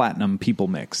and the Platinum People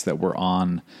mix that were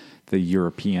on the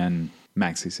European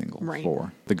maxi single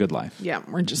for The Good Life. Yeah,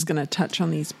 we're just going to touch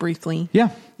on these briefly.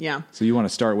 Yeah. Yeah. So you want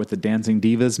to start with the Dancing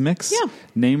Divas mix? Yeah.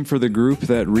 Name for the group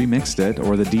that remixed it,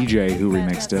 or the DJ who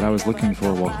remixed it. I was looking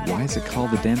for, why is it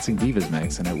called the Dancing Divas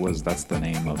mix? And that's the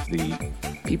name of the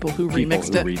people who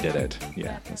remixed it. Redid it.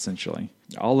 Yeah, essentially.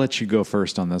 I'll let you go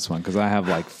first on this one because I have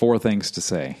like 4 things to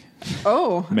say.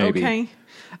 Oh, maybe. Okay.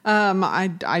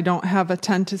 I don't have a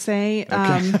ton to say.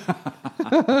 Okay.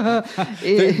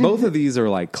 Both of these are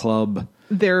like club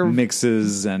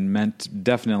mixes and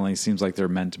definitely seems like they're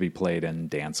meant to be played in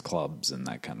dance clubs and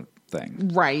that kind of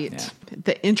thing. Right. Yeah.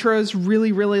 The intro is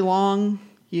really, really long.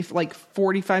 You've like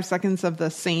 45 seconds of the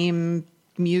same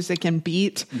music and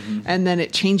beat, and then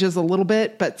it changes a little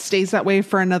bit, but stays that way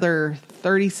for another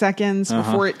 30 seconds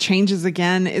before it changes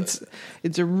again. It's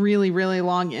a really, really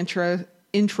long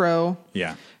intro.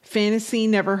 Yeah. Fantasy,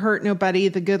 Never Hurt Nobody,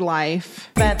 The Good Life.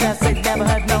 Fantastic, never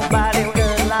hurt nobody,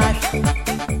 good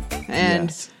life.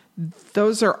 And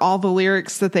those are all the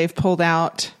lyrics that they've pulled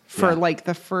out for like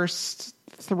the first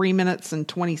 3 minutes and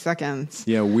 20 seconds.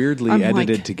 Yeah, weirdly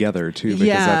edited together too,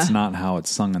 because that's not how it's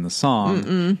sung in the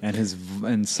song.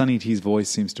 And Sonny T's voice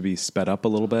seems to be sped up a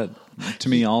little bit to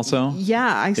me also.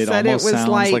 Yeah, I said it almost was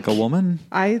sounds like a woman.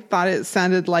 I thought it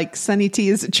sounded like Sonny T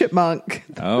is a chipmunk.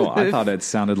 Oh, I thought it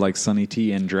sounded like Sonny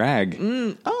T in drag.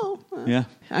 Yeah.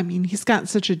 I mean, he's got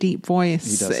such a deep voice.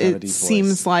 He does have a deep voice.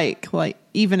 Seems like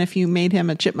even if you made him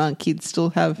a chipmunk, he'd still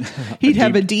have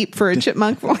have a deep for a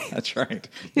chipmunk voice. That's right.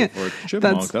 Yeah. For a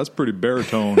chipmunk, that's pretty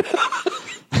baritone.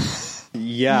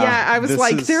 Yeah, I was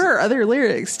like, there are other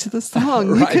lyrics to the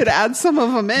song. We could add some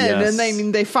of them in,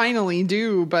 and they finally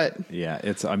do. But yeah,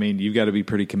 you've got to be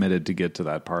pretty committed to get to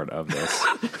that part of this.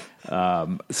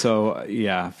 So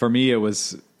yeah, for me,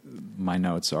 my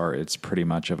notes are it's pretty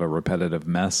much of a repetitive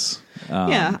mess.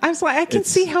 I was like, I can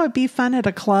see how it'd be fun at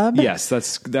a club. Yes,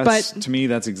 that's to me,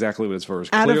 that's exactly what it's for. It's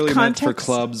clearly meant for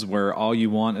clubs where all you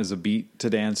want is a beat to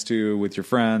dance to with your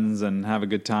friends and have a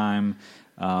good time.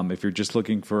 If you're just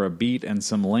looking for a beat and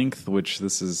some length, which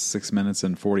this is 6 minutes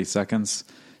and 40 seconds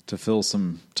to fill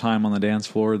some time on the dance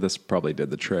floor, this probably did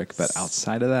the trick. But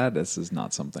outside of that, this is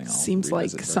not something I'll Seems like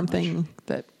something much.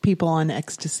 that people on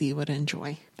ecstasy would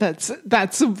enjoy. That's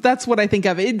what I think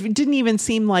of. It didn't even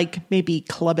seem like maybe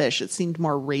clubbish. It seemed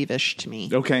more ravish to me.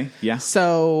 Okay, yeah.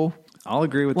 So I'll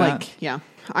agree with like, that. Yeah.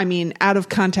 I mean, out of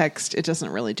context, it doesn't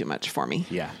really do much for me.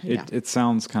 Yeah. It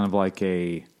sounds kind of like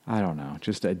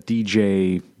just a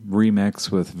DJ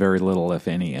remix with very little, if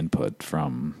any, input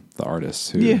from the artists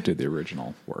who did the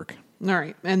original work. All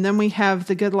right. And then we have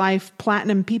the Good Life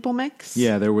Platinum People Mix.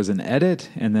 Yeah, there was an edit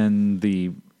and then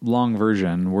the long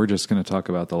version. We're just going to talk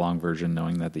about the long version,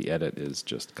 knowing that the edit is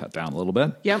just cut down a little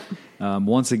bit. Yep.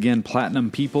 Once again, Platinum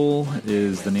People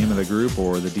is the name of the group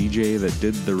or the DJ that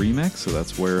did the remix, so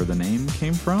that's where the name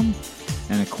came from.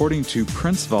 And according to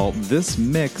Prince Vault, this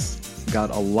mix got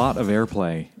a lot of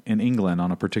airplay in England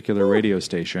on a particular radio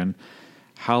station.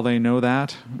 How they know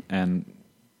that and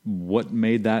what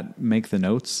made that make the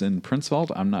notes in Prince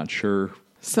Vault, I'm not sure.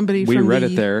 We read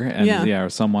it there,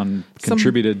 and someone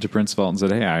contributed to Prince Vault and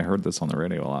said, hey, I heard this on the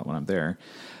radio a lot when I'm there.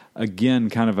 Again,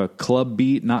 kind of a club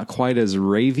beat, not quite as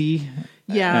ravey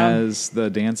as the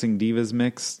Dancing Divas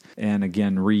mix, and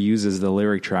again, reuses the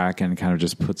lyric track and kind of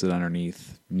just puts it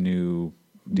underneath new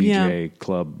DJ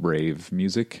club rave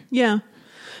music. Yeah.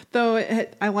 Though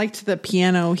I liked the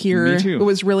piano here. Me too. It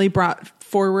was really brought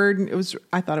forward.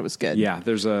 I thought it was good. Yeah,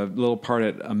 there's a little part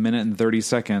at 1 minute and 30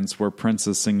 seconds where Prince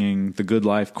is singing the Good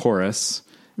Life chorus,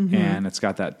 and it's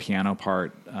got that piano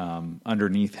part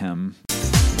underneath him.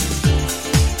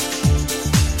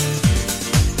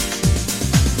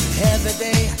 Every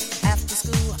day after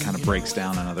school. Kind of breaks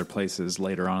down in other places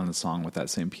later on in the song with that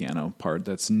same piano part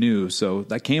that's new. So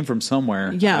that came from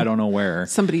somewhere. Yeah. I don't know where.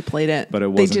 Somebody played it.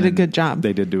 But they did a good job.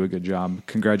 They did do a good job.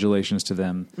 Congratulations to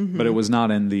them. But it was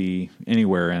not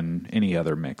anywhere in any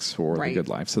other mix for The Good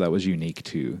Life. So that was unique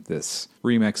to this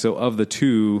remix. So of the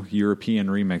two European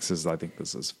remixes, I think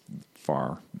this is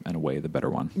far and away the better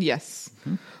one. Yes.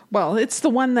 Well, it's the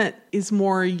one that is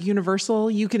more universal.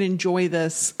 You can enjoy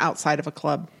this outside of a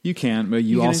club. You can, but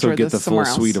you also get the full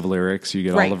suite of lyrics. You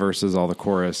get all the verses, all the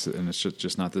chorus, and it's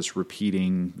just not this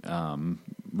repeating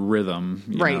rhythm.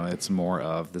 You know, it's more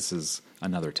of this is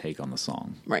another take on the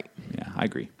song. Right. Yeah, I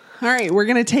agree. All right, we're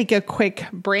going to take a quick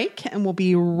break, and we'll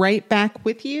be right back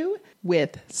with you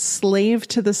with Slave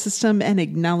to the System and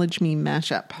Acknowledge Me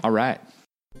mashup. All right.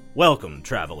 Welcome,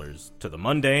 travelers, to the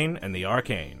Mundane and the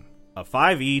Arcane, a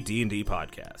 5e D&D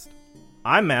podcast.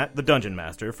 I'm Matt, the Dungeon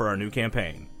Master for our new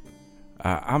campaign.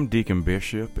 I'm Deacon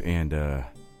Bishop, and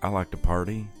I like to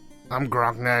party. I'm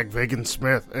Grognag Vagan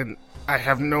Smith, and I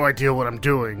have no idea what I'm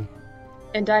doing.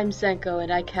 And I'm Zenko,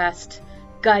 and I cast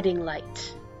Guiding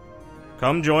Light.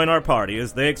 Come join our party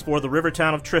as they explore the river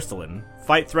town of Tristolin,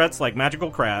 fight threats like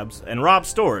magical crabs, and rob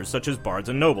stores such as Bards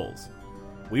and Nobles.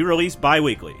 We release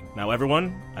bi-weekly. Now,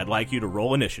 everyone, I'd like you to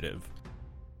roll initiative.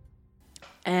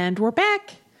 And we're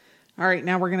back. All right,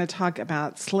 now we're going to talk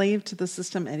about Slave to the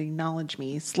System and Acknowledge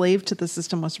Me. Slave to the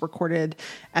System was recorded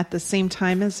at the same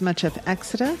time as much of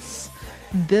Exodus.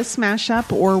 This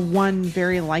mashup, or one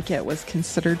very like it, was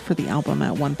considered for the album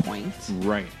at one point.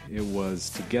 Right. It was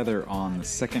together on the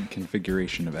second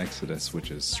configuration of Exodus,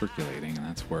 which is circulating, and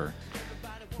that's where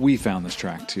we found this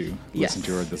track to listen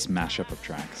to, or this mashup of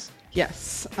tracks.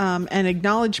 Yes. And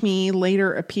Acknowledge Me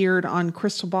later appeared on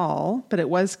Crystal Ball, but it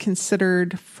was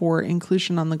considered for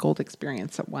inclusion on the Gold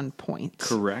Experience at one point.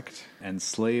 Correct. And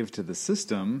Slave to the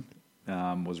System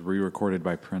was re-recorded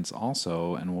by Prince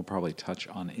also, and we'll probably touch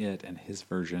on it and his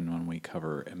version when we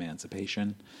cover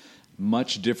Emancipation.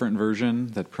 Much different version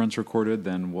that Prince recorded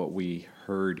than what we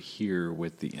heard here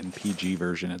with the NPG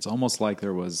version. It's almost like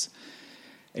there was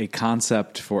a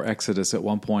concept for Exodus at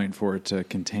one point for it to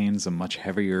contain some much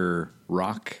heavier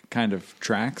rock kind of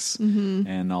tracks,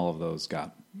 and all of those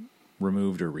got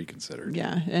removed or reconsidered.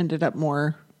 Yeah, ended up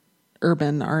more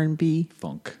urban R&B.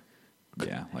 Funk.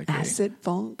 Yeah, like acid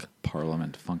funk.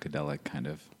 Parliament funkadelic kind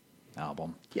of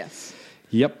album. Yes.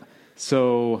 Yep.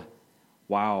 So,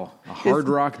 wow, a hard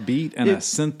rock beat and a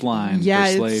synth line for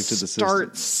Slave to the System. Yeah, it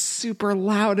starts super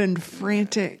loud and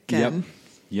frantic. And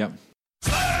Yep.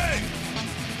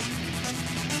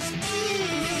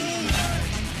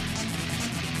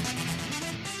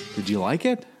 Did you like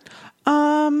it?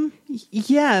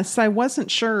 Yes, I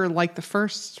wasn't sure. Like the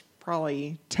first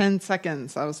probably 10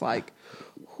 seconds, I was like,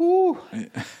 whew,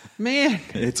 man.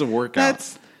 It's a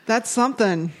workout. That's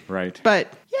something. Right.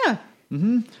 But yeah.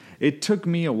 Mm-hmm. It took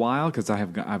me a while because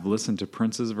I've listened to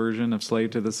Prince's version of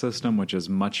Slave to the System, which is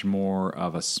much more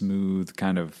of a smooth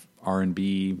kind of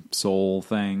R&B soul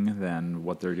thing than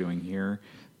what they're doing here.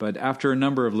 But after a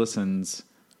number of listens,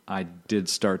 I did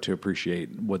start to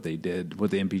appreciate what they did,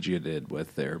 what the NPG did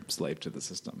with their Slave to the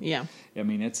System. Yeah. I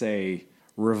mean, it's a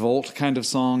revolt kind of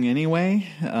song anyway,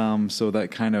 so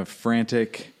that kind of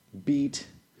frantic beat.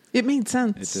 It made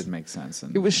sense. It did make sense.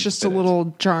 And it was just a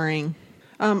little jarring.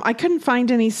 I couldn't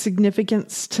find any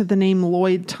significance to the name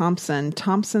Lloyd Thompson.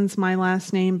 Thompson's my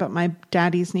last name, but my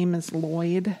daddy's name is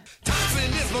Lloyd.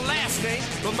 Thompson is my last name,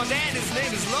 but my daddy's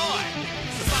name is Lloyd.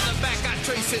 The farther back I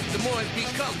trace it, the more it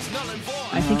becomes null and void.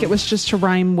 I think it was just to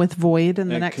rhyme with void in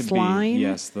the It next could be, line.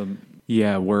 yes,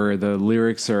 where the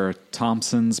lyrics are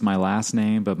Thompson's my last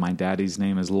name, but my daddy's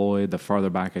name is Lloyd. The farther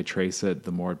back I trace it,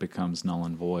 the more it becomes null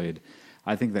and void.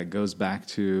 I think that goes back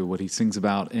to what he sings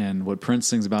about in what Prince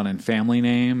sings about in Family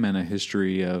Name and a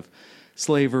history of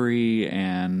slavery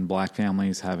and black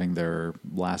families having their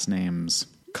last names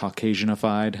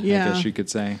Caucasianified, I guess you could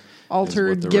say.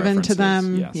 Altered, given to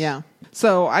them. Yes. Yeah.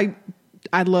 So I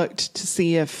looked to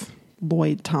see if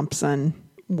Lloyd Thompson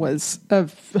was a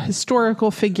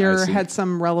historical figure, had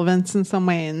some relevance in some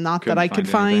way, and not that I could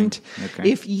find.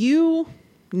 Okay. If you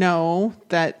know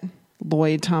that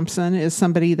Lloyd Thompson is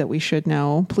somebody that we should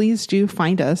know, please do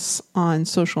find us on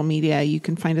social media. You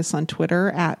can find us on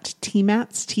Twitter at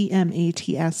TMATS,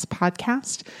 TMATS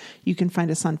podcast. You can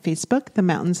find us on Facebook, The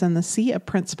Mountains and the Sea, a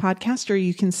Prince podcast, or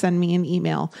you can send me an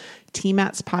email,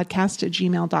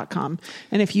 tmatspodcast@gmail.com.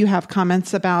 And if you have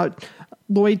comments about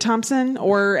Lloyd Thompson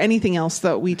or anything else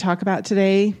that we talk about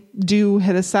today, do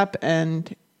hit us up.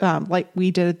 And like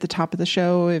we did at the top of the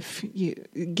show, if you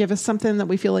give us something that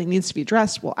we feel like needs to be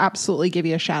addressed, we'll absolutely give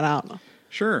you a shout out.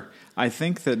 Sure. I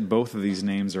think that both of these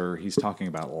names he's talking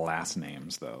about last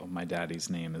names, though. My daddy's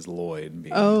name is Lloyd,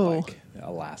 being like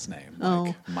a last name,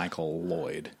 like Michael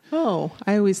Lloyd. Oh,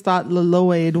 I always thought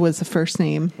Lloyd was a first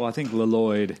name. Well, I think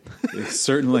Lloyd is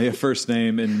certainly a first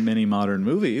name in many modern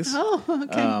movies. Oh,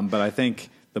 okay. But I think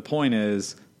the point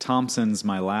is, Thompson's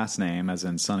my last name, as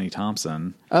in Sonny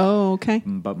Thompson. Oh, okay.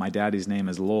 But my daddy's name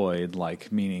is Lloyd,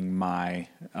 like meaning my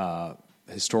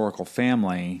historical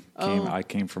family I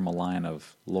came from a line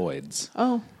of Lloyds.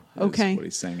 Oh, okay. That's what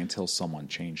he's saying, until someone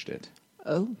changed it.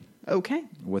 Oh, okay.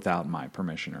 Without my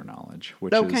permission or knowledge,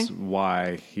 which is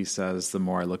why he says the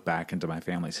more I look back into my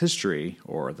family's history,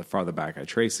 or the farther back I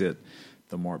trace it,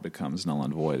 the more it becomes null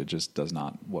and void. It just does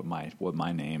not, what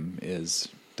my name is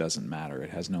doesn't matter.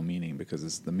 It has no meaning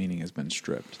because the meaning has been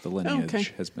stripped. The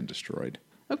lineage has been destroyed.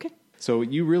 Okay. So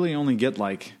you really only get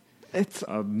it's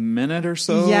a minute or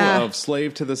so of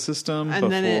Slave to the System and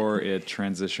before it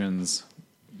transitions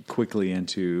quickly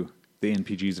into the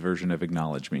NPG's version of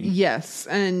Acknowledge Me. Yes,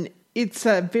 and it's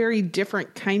a very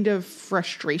different kind of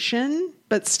frustration,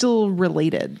 but still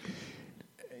related.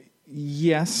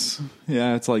 Yes.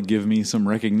 Yeah, it's like give me some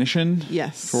recognition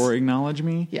for Acknowledge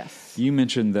Me. Yes. You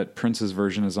mentioned that Prince's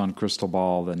version is on Crystal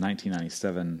Ball, the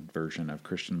 1997 version of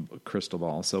Crystal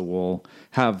Ball. So we'll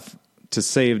have to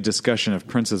save discussion of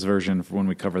Prince's version for when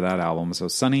we cover that album. So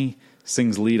Sonny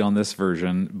sings lead on this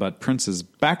version, but Prince's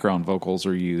background vocals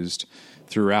are used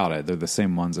throughout it. They're the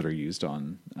same ones that are used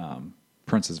on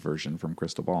Prince's version from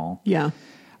Crystal Ball. Yeah.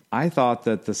 I thought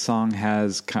that the song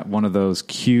has one of those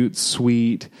cute,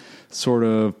 sweet, sort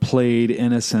of played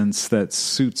innocence that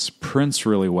suits Prince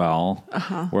really well.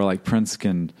 Where like Prince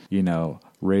can,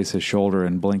 raise his shoulder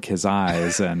and blink his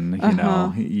eyes, and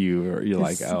you're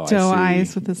like, oh, I see. Doe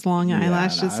eyes with his long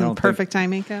eyelashes and perfect eye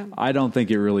makeup. I don't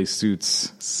think it really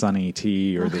suits Sonny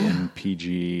T or the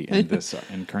NPG in this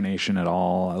incarnation at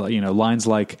all. Lines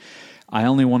like, "I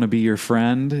only want to be your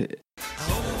friend,"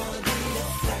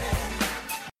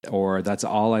 or "That's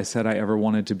all I said I ever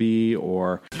wanted to be,"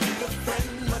 or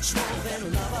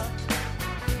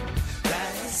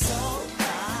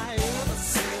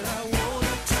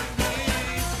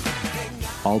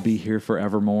 "I'll be here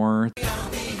forevermore."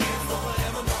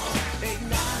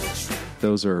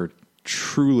 Those are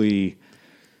truly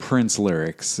Prince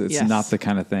lyrics. It's not the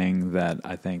kind of thing that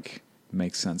I think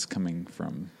makes sense coming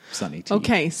from Sonny T.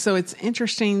 Okay, so it's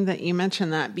interesting that you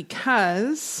mentioned that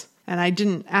because, and I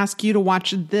didn't ask you to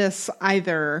watch this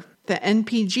either, the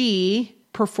NPG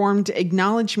performed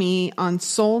Acknowledge Me on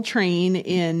Soul Train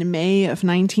in May of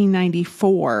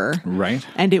 1994. Right.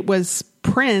 And it was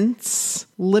Prince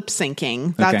lip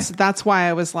syncing. That's why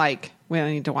I was like, we don't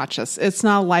need to watch this. It's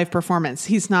not a live performance.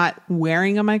 He's not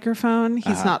wearing a microphone.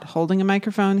 He's not holding a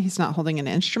microphone. He's not holding an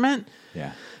instrument.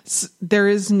 Yeah. There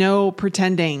is no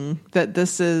pretending that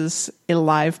this is a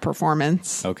live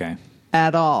performance. Okay.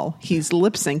 At all. He's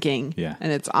lip syncing. Yeah.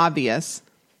 And it's obvious.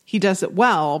 he does it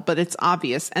well, but it's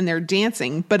obvious, and they're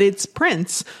dancing, but it's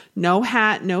Prince. No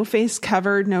hat, no face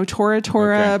covered, no Tora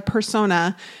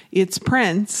persona. It's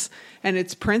Prince, and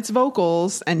it's Prince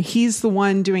vocals, and he's the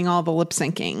one doing all the lip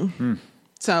syncing.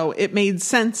 So it made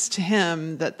sense to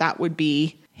him that would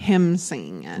be him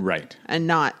singing it. Right. And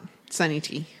not Sonny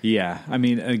T. Yeah. I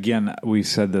mean, again, we've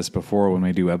said this before when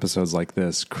we do episodes like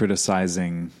this,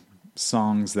 criticizing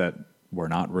songs that were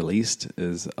not released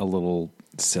is a little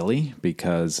silly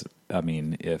because, I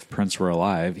mean, if Prince were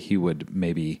alive, he would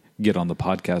maybe get on the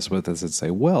podcast with us and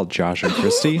say, well, Josh and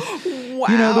Christy, wow.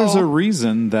 You know, there's a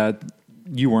reason that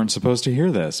you weren't supposed to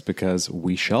hear this because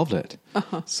we shelved it.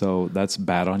 So that's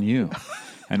bad on you.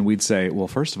 And we'd say, well,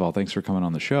 first of all, thanks for coming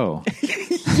on the show.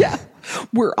 Yeah,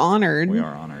 we're honored. We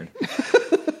are honored.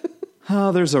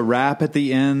 There's a rap at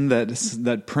the end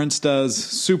that Prince does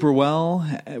super well,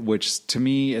 which to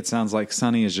me, it sounds like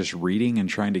Sonny is just reading and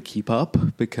trying to keep up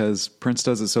because Prince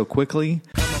does it so quickly.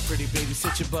 Come on, pretty baby,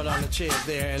 sit your butt on the chair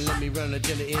there and let me run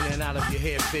agenda in and out of your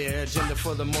hair fair. Agenda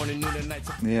for the morning, noon, and night.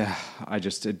 Yeah,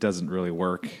 it doesn't really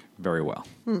work very well.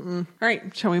 All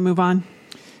right, shall we move on?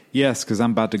 Yes, because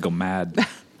I'm about to go mad.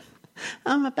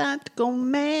 I'm about to go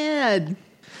mad.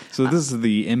 So this is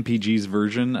the MPG's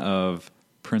version of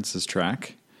Prince's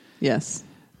track. Yes.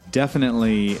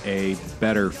 Definitely a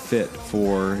better fit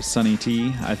for Sonny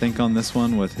T, I think, on this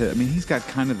one. He's got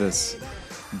kind of this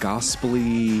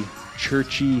gospel-y,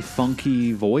 churchy,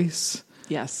 funky voice.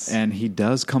 Yes. And he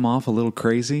does come off a little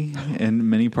crazy in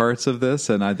many parts of this,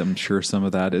 and I'm sure some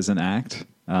of that is an act.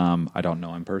 I don't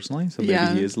know him personally, so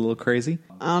maybe he is a little crazy.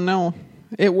 I don't know.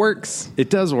 It works. It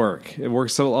does work. It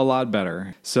works a lot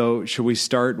better. So should we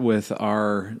start with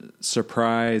our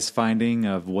surprise finding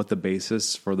of what the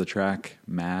basis for the track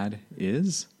Mad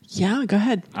is? Yeah, go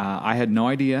ahead. I had no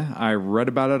idea. I read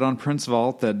about it on Prince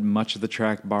Vault that much of the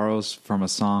track borrows from a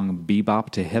song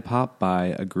Bebop to Hip Hop by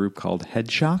a group called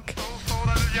Headshock.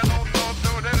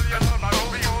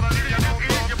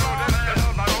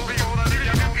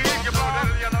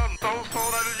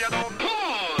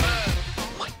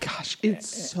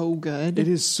 It's so good. It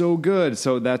is so good.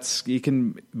 So it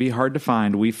can be hard to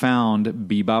find. We found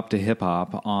Bebop to Hip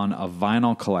Hop on a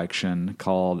vinyl collection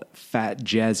called Fat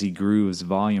Jazzy Grooves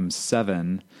Volume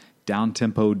 7.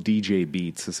 Down-tempo DJ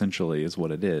beats, essentially, is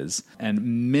what it is.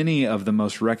 And many of the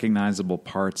most recognizable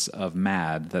parts of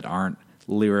Mad that aren't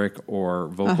lyric or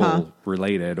vocal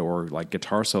related or like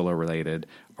guitar solo related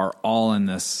are all in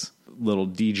this little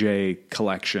DJ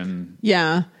collection.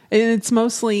 Yeah. And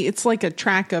it's like a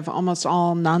track of almost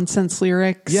all nonsense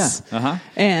lyrics. Yeah.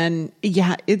 And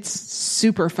yeah, it's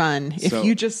super fun. If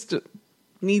you just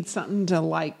need something to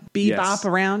like bebop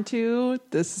around to,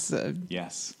 this is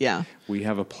yes. Yeah. We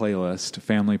have a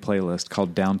family playlist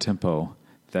called Down Tempo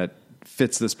that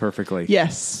fits this perfectly.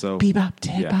 Yes. So bebop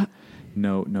to hip hop.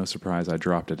 No surprise. I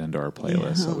dropped it into our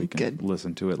playlist so we can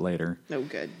listen to it later. Oh,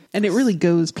 good. And it really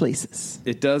goes places.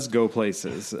 It does go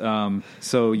places.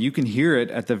 So you can hear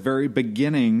it at the very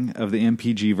beginning of the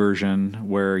MPG version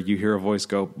where you hear a voice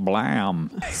go,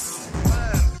 blam.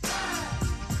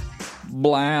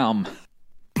 Blam.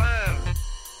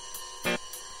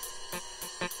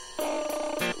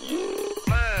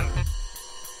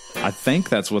 I think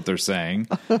that's what they're saying.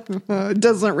 It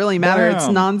doesn't really matter. Bam. It's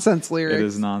nonsense lyrics. It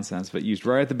is nonsense, but used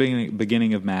right at the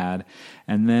beginning of Mad.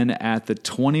 And then at the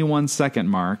 21-second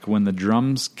mark, when the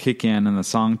drums kick in and the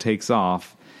song takes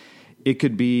off, it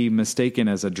could be mistaken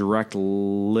as a direct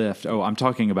lift. Oh, I'm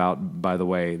talking about, by the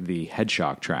way, the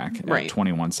Headshock track at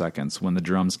 21 seconds. When the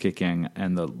drums kick in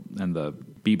and the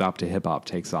bebop to hip hop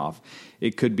takes off,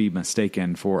 it could be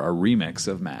mistaken for a remix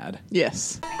of Mad.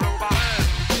 Yes.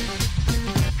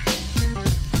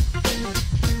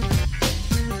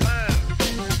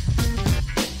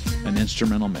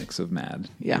 Instrumental mix of Mad,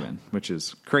 even, which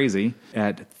is crazy.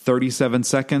 At 37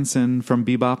 seconds and from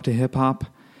bebop to hip hop,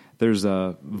 there's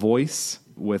a voice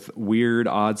with weird,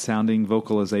 odd sounding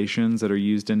vocalizations that are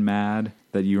used in Mad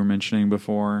that you were mentioning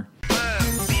before.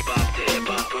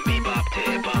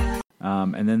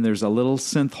 And then there's a little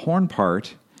synth horn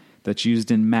part that's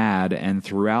used in Mad and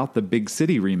throughout the Big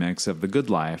City remix of The Good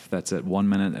Life. That's at 1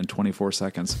 minute and 24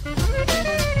 seconds.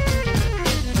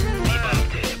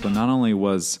 But not only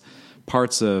was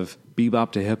parts of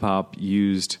bebop to hip hop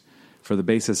used for the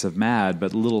basis of Mad,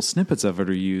 but little snippets of it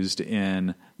are used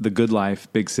in the Good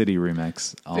Life Big City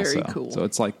remix also. Very cool. So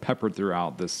it's like peppered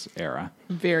throughout this era.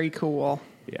 Very cool.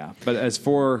 Yeah. But as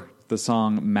for the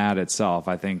song Mad itself,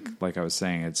 I think, like I was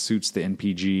saying, it suits the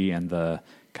NPG and the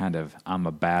kind of I'm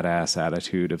a badass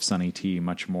attitude of Sonny T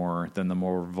much more than the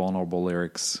more vulnerable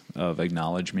lyrics of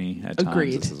Acknowledge Me at times.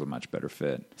 Agreed. This is a much better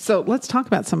fit. So let's talk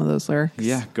about some of those lyrics.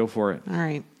 Yeah, go for it. All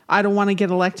right. I don't want to get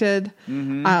elected.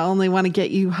 Mm-hmm. I only want to get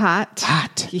you hot.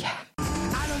 Hot. Yeah.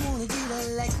 I don't wanna get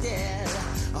elected.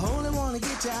 I only wanna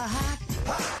get you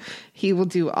hot. He will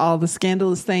do all the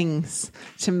scandalous things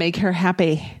to make her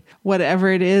happy.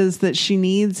 Whatever it is that she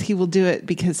needs, he will do it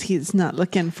because he's not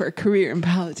looking for a career in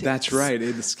politics. That's right.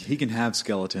 He can have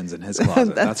skeletons in his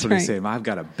closet. That's what right. he's saying. I've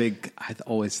got I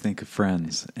always think of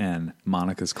Friends and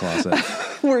Monica's closet.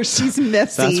 Where she's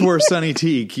messy. That's where Sonny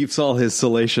T keeps all his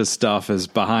salacious stuff, is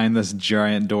behind this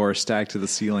giant door stacked to the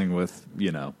ceiling with,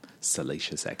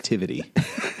 salacious activity.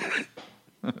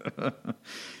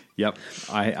 Yep.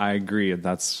 I agree.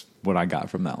 That's what I got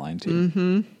from that line too.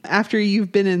 Mm-hmm. After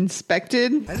you've been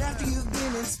inspected. And after you've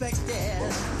been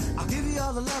inspected, I'll give you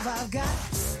all the love I've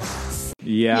got.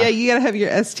 Yeah. Yeah, you got to have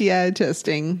your STI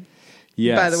testing.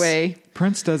 Yes. By the way.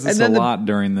 Prince does this a lot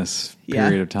during this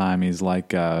period of time. He's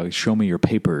like, show me your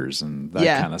papers and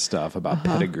that kind of stuff about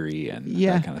pedigree and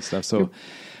that kind of stuff. So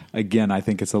again, I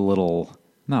think it's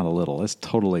it's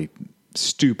totally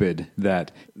stupid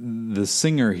that the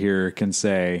singer here can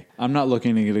say, I'm not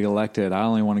looking to get elected. I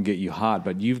only want to get you hot,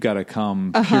 but you've got to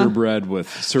come purebred with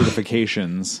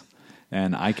certifications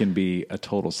and I can be a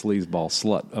total sleazeball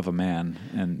slut of a man.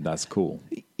 And that's cool.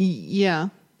 Yeah,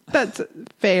 that's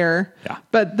fair. Yeah.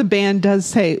 But the band does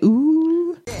say,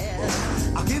 ooh,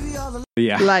 I'll give you all the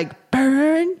yeah. like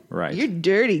burn. Right. You're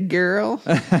dirty, girl.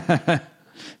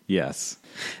 Yes.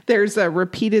 There's a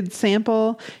repeated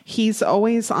sample. He's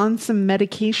always on some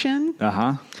medication.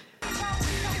 Uh-huh.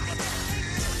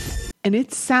 And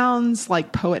it sounds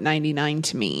like Poet 99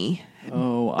 to me.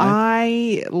 Oh,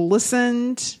 I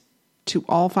listened to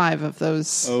all 5 of those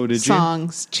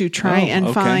songs to try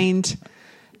and find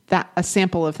a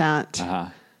sample of that. Uh-huh.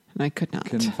 And I could not.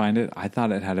 Couldn't find it. I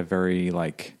thought it had a very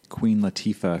Queen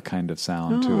Latifah kind of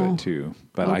sound to it too,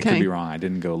 but I could be wrong. I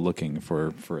didn't go looking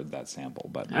for that sample,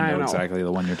 but I know exactly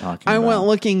the one you're talking about. I went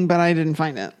looking, but I didn't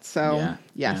find it. So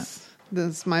yes,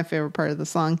 this is my favorite part of the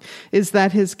song. Is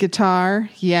that his guitar?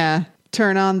 Yeah.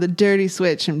 Turn on the dirty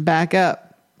switch and back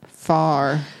up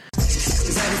far.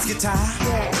 Is that his guitar?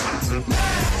 Yeah.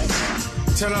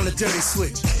 Turn on the dirty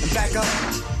switch and back up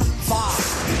far.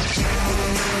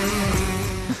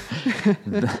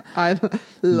 I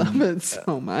love it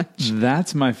so much.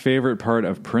 That's my favorite part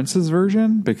of Prince's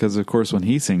version because, of course, when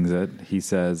he sings it, he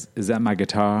says, is that my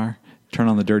guitar? Turn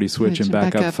on the dirty switch and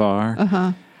back up far.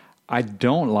 Uh-huh. I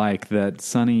don't like that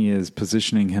Sonny is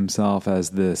positioning himself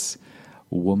as this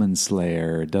woman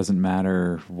slayer. It doesn't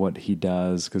matter what he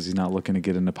does because he's not looking to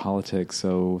get into politics,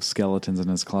 so skeletons in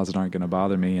his closet aren't going to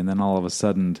bother me. And then all of a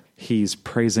sudden, he's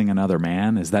praising another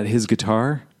man. Is that his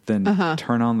guitar? Then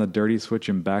turn on the dirty switch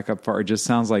and back up far. It just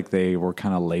sounds like they were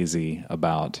kind of lazy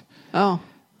about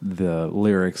the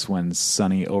lyrics when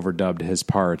Sonny overdubbed his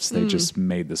parts. They just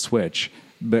made the switch.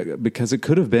 But because it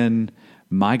could have been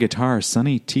my guitar.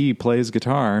 Sonny T plays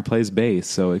guitar, plays bass,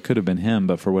 so it could have been him.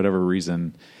 But for whatever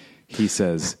reason, he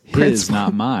says his,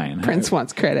 not mine. Prince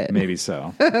wants credit. Maybe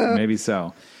so. Maybe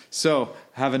so. So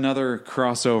have another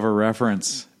crossover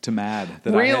reference to Mad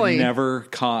that I had never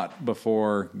caught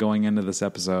before going into this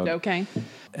episode. Okay.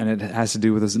 And it has to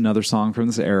do with another song from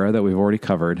this era that we've already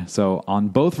covered. So on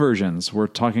both versions, we're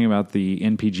talking about the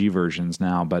NPG versions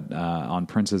now, but on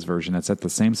Prince's version, it's at the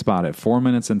same spot at 4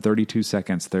 minutes and 32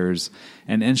 seconds. There's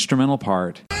an instrumental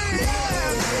part.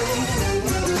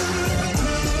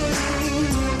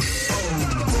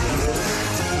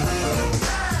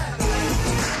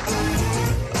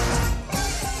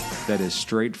 That is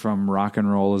straight from Rock and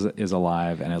Roll is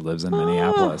Alive, and it lives in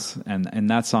Minneapolis. And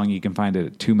that song, you can find it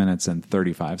at 2 minutes and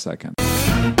 35 seconds.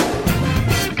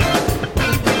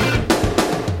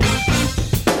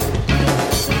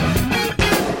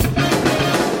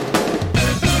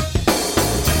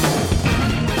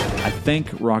 I think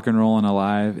Rock and Roll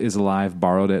and is Alive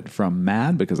borrowed it from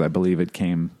Mad because I believe it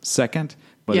came second,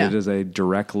 but it is a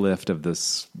direct lift of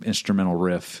this instrumental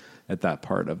riff at that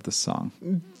part of the song.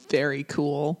 Very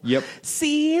cool. Yep.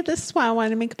 See, this is why I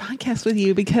wanted to make a podcast with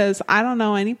you, because I don't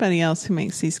know anybody else who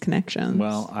makes these connections.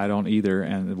 Well, I don't either,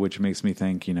 and which makes me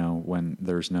think, when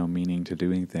there's no meaning to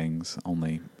doing things,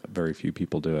 only very few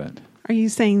people do it. Are you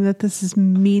saying that this is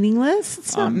meaningless?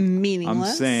 It's not meaningless.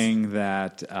 I'm saying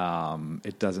that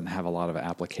it doesn't have a lot of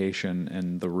application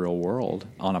in the real world.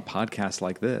 On a podcast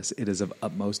like this, it is of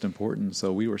utmost importance.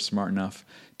 So we were smart enough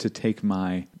to take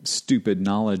my stupid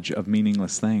knowledge of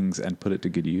meaningless things and put it to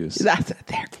good use. That's it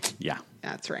there. Yeah.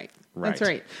 That's right. That's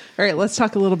right. All right, let's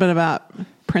talk a little bit about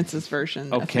Prince's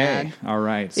version. Okay. Of Mad. All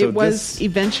right. So it was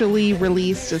eventually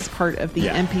released as part of the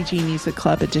MPG Music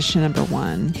Club edition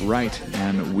 #1. Right.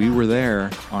 And we were there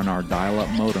on our dial-up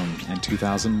modem in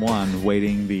 2001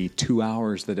 waiting the 2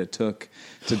 hours that it took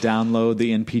to download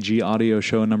the NPG audio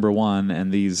show #1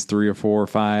 and these 3 or 4 or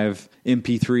 5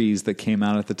 MP3s that came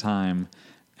out at the time.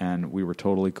 And we were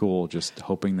totally cool, just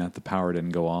hoping that the power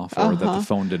didn't go off or that the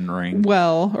phone didn't ring.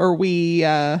 Well, or we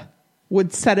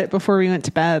would set it before we went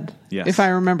to bed. Yes. If I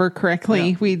remember correctly.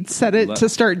 Yeah. We'd set it to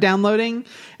start downloading,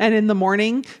 and in the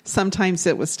morning, sometimes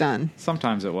it was done.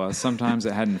 Sometimes it was. Sometimes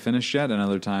it hadn't finished yet, and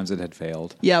other times it had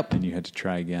failed. Yep. And you had to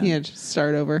try again. You had to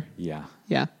start over. Yeah.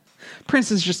 Yeah.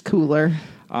 Prince is just cooler.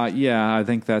 Yeah, I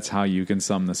think that's how you can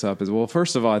sum this up. As well,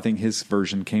 first of all, I think his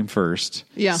version came first.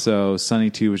 Yeah. So Sonny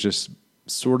T was just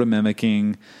sort of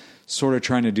mimicking, sort of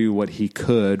trying to do what he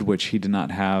could, which he did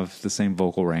not have the same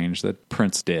vocal range that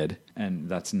Prince did. And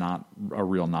that's not a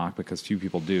real knock because few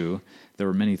people do. There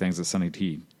were many things that Sonny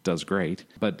T does great.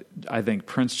 But I think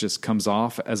Prince just comes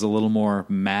off as a little more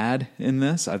mad in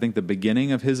this. I think the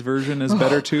beginning of his version is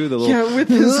better too. The little, with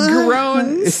his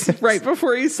groans right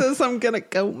before he says, I'm going to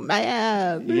go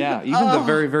mad. Yeah, even the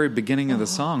very, very beginning of the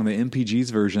song, the MPG's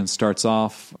version starts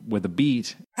off with a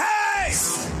beat. Hey!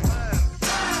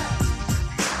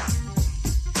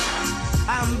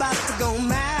 I'm about to go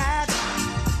mad.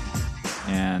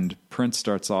 And Prince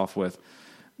starts off with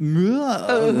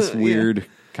this weird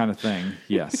kind of thing.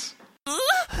 Yes.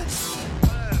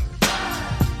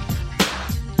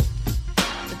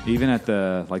 Even at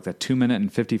the 2 minute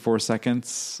and 54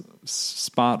 seconds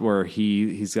spot where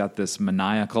he's got this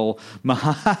maniacal I'm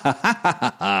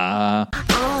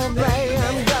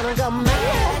gonna go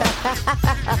mad.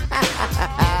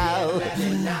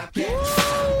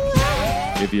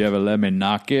 If you ever let me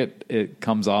knock it, it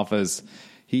comes off as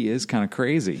he is kind of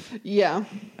crazy. Yeah.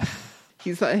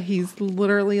 He's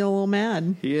literally a little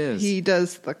mad. He is. He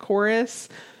does the chorus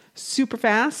super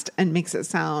fast and makes it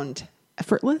sound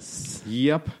effortless.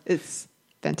 Yep. It's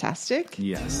fantastic.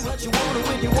 Yes. What you want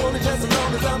when you want it, just as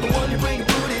long as I'm the one you bring the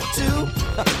booty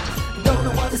to. Don't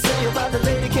know what to say about the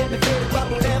lady, can't be fitted, but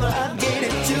whenever I get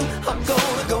it too, I'm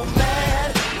gonna go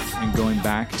mad. And going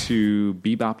back to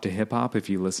bebop to hip hop, if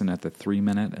you listen at the 3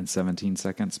 minute and 17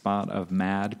 second spot of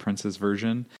Mad, Prince's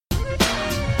version.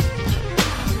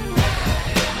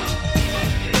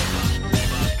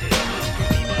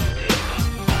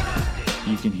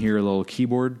 You can hear a little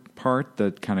keyboard part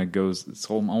that kind of goes, it's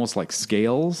almost like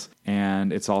scales,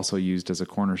 and it's also used as a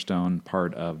cornerstone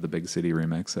part of the Big City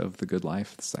remix of The Good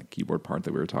Life. It's that keyboard part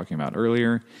that we were talking about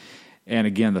earlier. And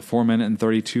again, the 4 minute and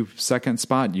 32 second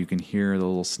spot, you can hear the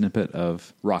little snippet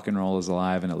of Rock and Roll is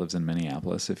Alive and It Lives in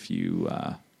Minneapolis if you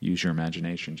use your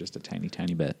imagination just a tiny,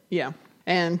 tiny bit. Yeah.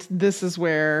 And this is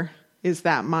where, is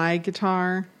that my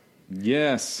guitar?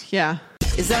 Yes. Yeah.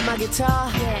 Is that my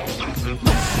guitar? Yeah.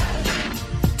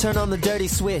 Turn on the dirty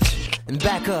switch and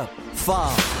back up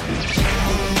far.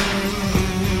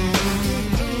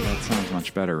 That sounds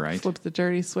much better, right? Flip the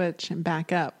dirty switch and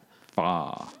back up.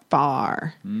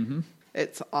 Far. Mm-hmm.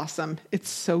 It's awesome. It's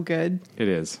so good. It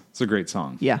is. It's a great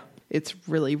song. Yeah. It's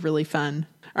really, really fun.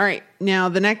 All right. Now,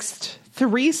 the next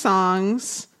 3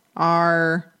 songs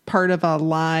are part of a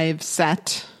live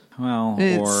set. Well,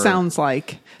 it sounds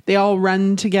like they all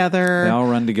run together.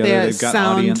 They've got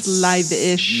sound audience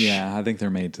live-ish. Yeah, I think they're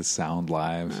made to sound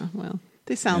live. Well,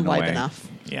 they sound live enough.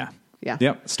 Yeah. Yeah.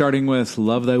 Yep. Starting with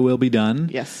Love Thy Will Be Done.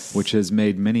 Yes. Which has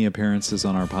made many appearances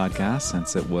on our podcast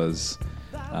since it was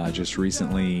just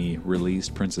recently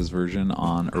released, Prince's version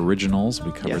on Originals.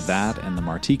 We covered that and the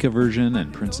Martika version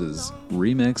and Prince's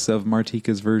remix of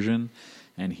Martika's version.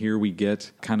 And here we get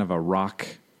kind of a rock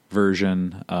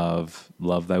version of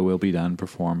Love Thy Will Be Done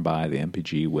performed by the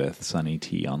MPG with Sonny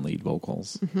T on lead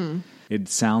vocals. Mm-hmm. It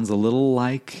sounds a little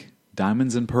like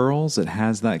Diamonds and Pearls. It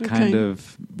has that kind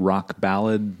of rock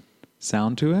ballad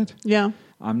sound to it. Yeah.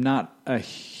 I'm not a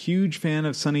huge fan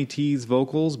of Sonny T's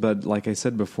vocals, but like I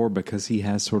said before, because he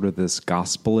has sort of this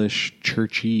gospelish,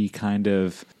 churchy kind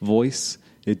of voice,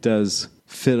 it does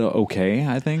fit okay,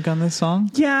 I think, on this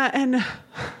song. Yeah, and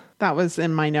that was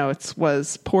in my notes,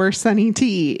 was poor Sonny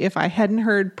T. If I hadn't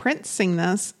heard Prince sing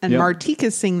this and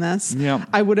Martika sing this,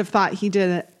 I would have thought he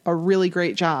did a really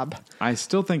great job. I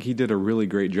still think he did a really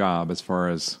great job as far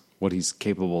as what he's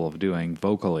capable of doing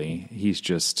vocally. He's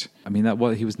just,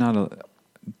 he was not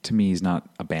to me, he's not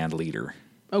a band leader.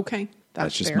 Okay.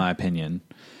 That's just fair. my opinion.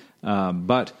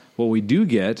 But what we do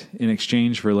get in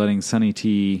exchange for letting Sonny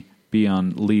T be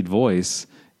on lead voice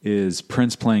is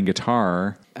Prince playing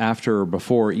guitar. After or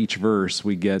before each verse,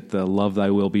 we get the Love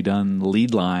Thy Will Be Done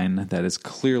lead line that is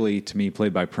clearly, to me,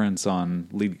 played by Prince on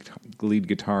lead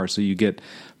guitar. So you get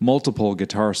multiple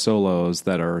guitar solos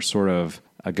that are sort of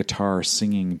a guitar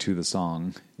singing to the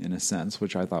song, in a sense,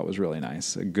 which I thought was really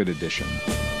nice. A good addition.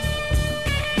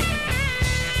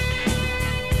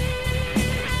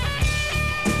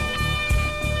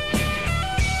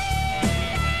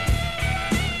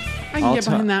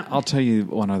 I'll tell you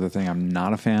one other thing I'm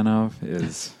not a fan of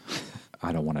is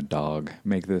I don't want to dog.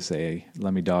 Make this a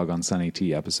Let Me Dog on Sonny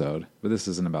T episode. But this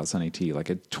isn't about Sonny T. Like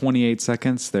at 28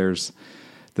 seconds, there's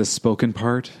the spoken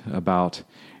part about,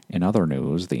 in other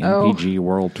news, the NPG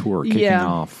World Tour kicking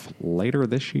off later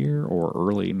this year or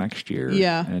early next year.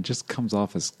 Yeah. And it just comes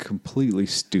off as completely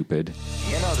stupid.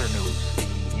 In other news, the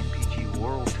NPG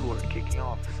World Tour kicking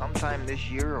off sometime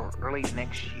this year or early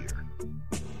next year.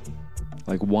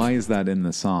 Like, why is that in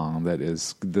the song? That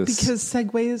is this because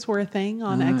segues were a thing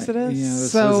on Exodus. Yeah,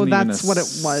 so that's what it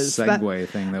was. Segue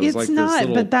thing. That was like not, this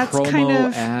little but that's promo kind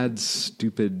of ad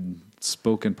stupid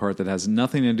spoken part that has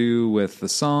nothing to do with the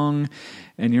song,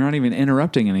 and you're not even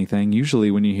interrupting anything. Usually,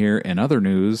 when you hear in other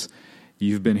news,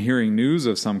 you've been hearing news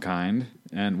of some kind,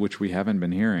 and which we haven't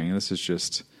been hearing. This is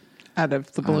just out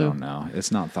of the blue. I don't know.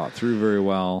 It's not thought through very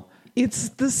well. It's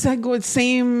the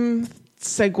same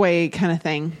segue kind of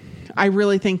thing. I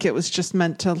really think it was just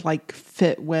meant to like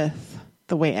fit with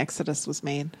the way Exodus was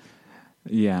made.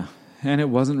 Yeah. And it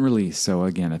wasn't released. So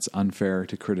again, it's unfair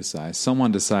to criticize.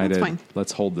 Someone decided,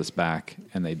 let's hold this back.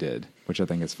 And they did, which I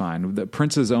think is fine.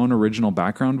 Prince's own original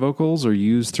background vocals are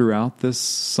used throughout this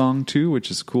song too, which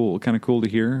is cool. Kind of cool to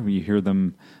hear. You hear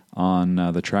them on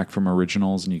the track from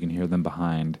Originals and you can hear them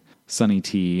behind Sonny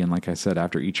T. And like I said,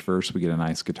 after each verse, we get a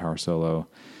nice guitar solo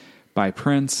by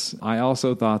Prince. I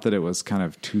also thought that it was kind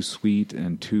of too sweet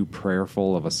and too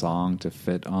prayerful of a song to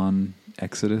fit on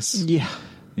Exodus. Yeah.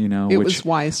 You know, it was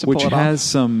wise to pull it off. Which has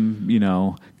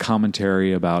some,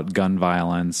 commentary about gun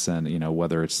violence and,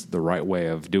 whether it's the right way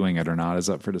of doing it or not is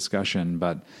up for discussion.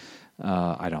 But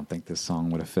I don't think this song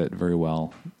would have fit very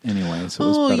well anyway. So it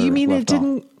was better you mean left it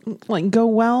didn't go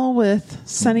well with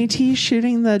Sonny T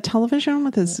shooting the television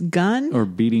with his gun? Or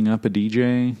beating up a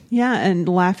DJ? Yeah, and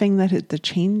laughing that the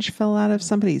change fell out of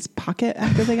somebody's pocket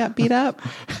after they got beat up.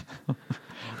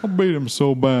 I beat him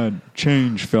so bad,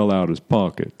 change fell out his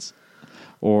pockets.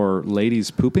 Or ladies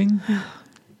pooping?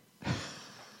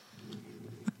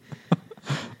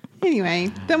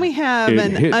 Anyway, then we have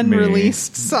an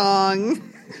unreleased song.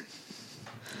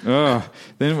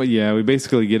 Then we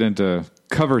basically get into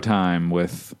cover time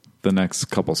with the next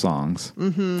couple songs.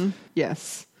 Mm-hmm.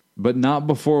 Yes. But not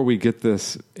before we get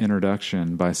this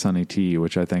introduction by Sonny T,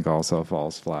 which I think also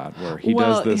falls flat, where he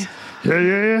does this thing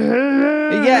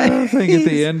at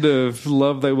the end of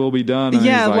Love Thy Will Be Done. And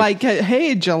yeah, like,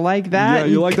 hey, did you like that? Yeah,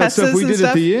 you like that stuff we did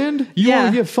at the end? You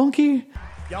want to get funky?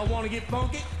 Y'all want to get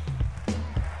funky?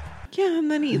 Yeah,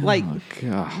 and then he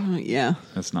yeah.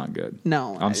 That's not good.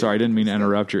 No. I'm sorry, I didn't mean to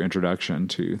interrupt your introduction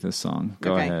to this song.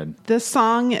 Go ahead. This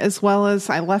song, as well as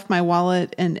I Left My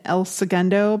Wallet and El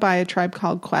Segundo by A Tribe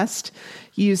Called Quest,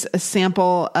 use a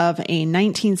sample of a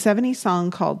 1970 song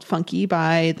called Funky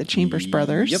by the Chambers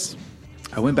Brothers. Yep.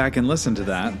 I went back and listened to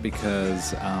that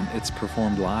because it's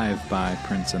performed live by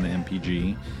Prince and the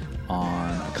MPG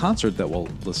on a concert that we'll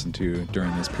listen to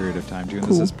during this period of time too. And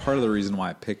this is part of the reason why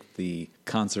I picked the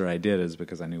concert I did, is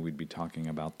because I knew we'd be talking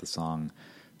about the song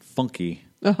Funky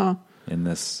in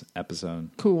this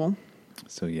episode. Cool.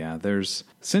 So yeah, there's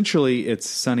essentially it's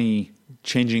Sonny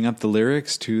changing up the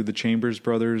lyrics to the Chambers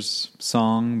Brothers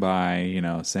song by,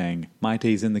 saying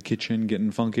Maite's in the kitchen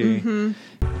getting funky.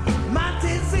 Mm-hmm.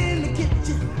 Maite's in the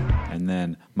kitchen. And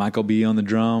then Michael B on the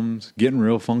drums, getting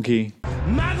real funky.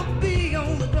 Michael B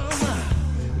on the drummer,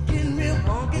 getting real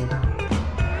funky.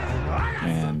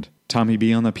 And Tommy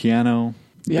B on the piano.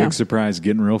 Yeah. Big surprise,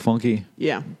 getting real funky.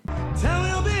 Yeah.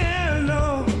 Tell me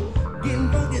piano, getting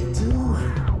funky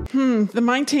too. The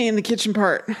Maite in the kitchen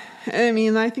part. I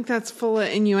mean, I think that's full of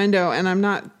innuendo, and I'm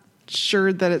not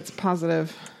sure that it's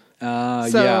positive.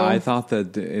 Yeah, I thought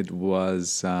that it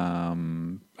was.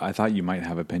 I thought you might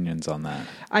have opinions on that.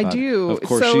 I do. Of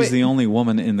course, she's the only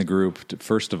woman in the group,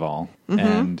 first of all. Mm-hmm.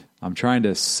 And I'm trying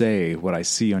to say what I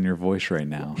see on your voice right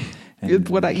now. And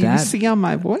you see on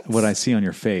my voice? What I see on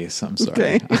your face. I'm sorry.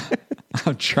 Okay.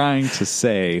 I'm trying to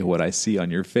say what I see on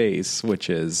your face, which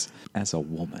is, as a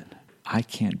woman, I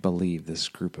can't believe this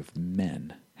group of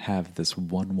men have this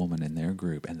one woman in their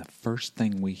group, and the first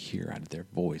thing we hear out of their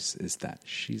voice is that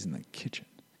she's in the kitchen.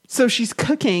 So she's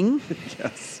cooking.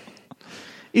 Yes.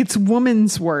 It's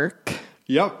woman's work.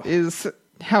 Yep. Is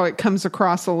how it comes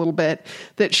across a little bit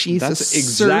that she's That's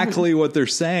exactly what they're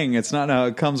saying. It's not how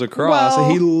it comes across. Well,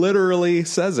 he literally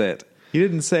says it. He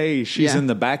didn't say she's in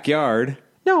the backyard.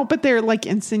 No, but they're like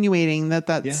insinuating that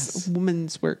that's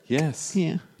woman's work. Yes.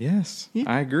 Yeah. Yes. Yeah.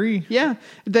 I agree. Yeah.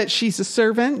 That she's a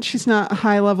servant. She's not a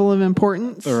high level of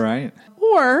importance. All right.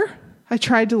 Or I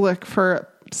tried to look for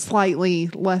a slightly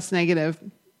less negative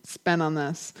spin on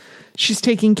this. She's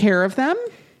taking care of them.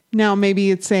 Now,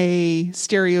 maybe it's a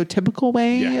stereotypical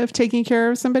way of taking care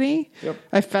of somebody. Yep.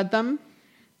 I fed them.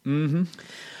 Mm-hmm.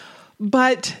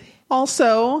 But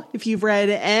also, if you've read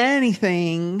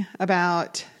anything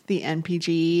about the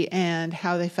NPG and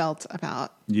how they felt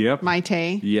about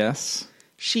Maite. Yes.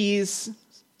 She's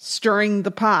stirring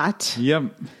the pot. Yep.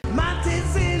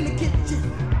 Maite's in the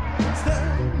kitchen,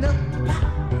 stirring up the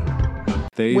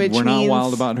pot. They were not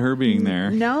wild about her being there.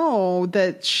 No,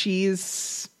 that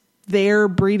she's there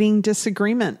breeding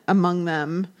disagreement among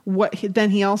them.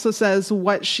 Then he also says,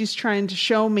 what she's trying to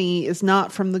show me is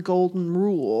not from the golden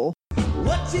rule.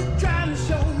 What she's trying to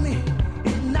show me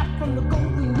is not from the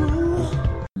golden rule.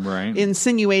 Right.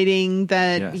 Insinuating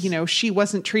that, she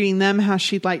wasn't treating them how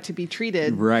she'd like to be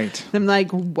treated. Right. I'm like,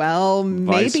 well,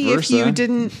 maybe if you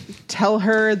didn't tell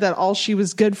her that all she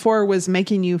was good for was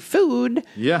making you food,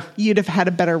 you'd have had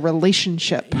a better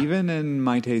relationship. Even in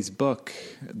Maite's book,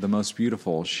 The Most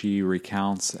Beautiful, she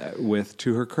recounts with,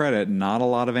 to her credit, not a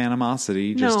lot of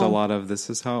animosity, just a lot of this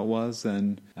is how it was,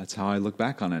 and that's how I look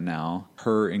back on it now.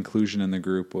 Her inclusion in the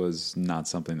group was not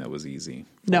something that was easy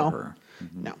for her.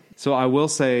 Mm-hmm. No. So I will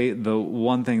say the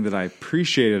one thing that I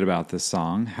appreciated about this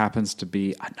song happens to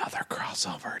be another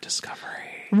crossover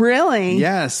discovery. Really?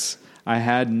 Yes. I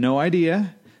had no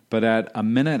idea, but at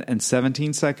 1 minute and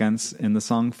 17 seconds in the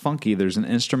song Funky, there's an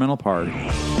instrumental part.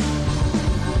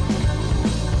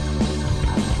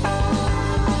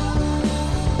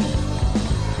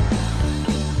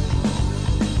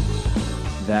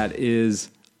 That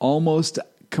is almost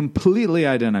completely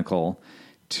identical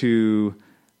to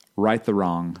Right the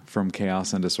Wrong from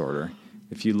Chaos and Disorder.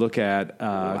 If you look at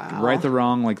Right the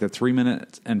Wrong, like the 3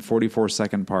 minute and 44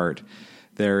 second part,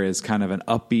 there is kind of an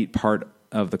upbeat part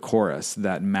of the chorus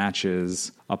that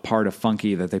matches a part of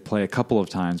Funky that they play a couple of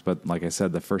times, but like I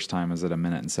said, the first time is at 1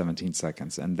 minute and 17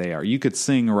 seconds, and you could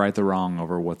sing Right the Wrong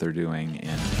over what they're doing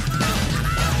in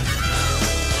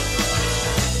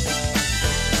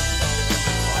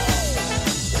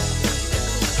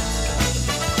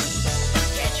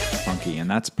Funky,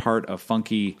 and that's part of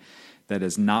Funky that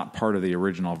is not part of the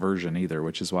original version either,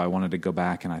 which is why I wanted to go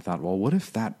back, and I thought, well, what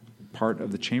if that part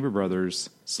of the Chamber Brothers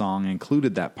song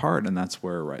included that part, and that's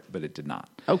where, but it did not.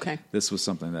 Okay. This was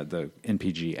something that the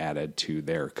NPG added to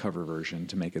their cover version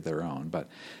to make it their own, but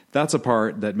that's a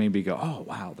part that made me go, oh,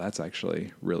 wow, that's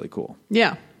actually really cool.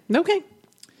 Yeah. Okay.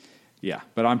 Yeah,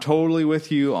 but I'm totally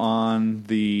with you on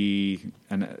the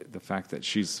fact that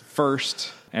she's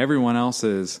first. Everyone else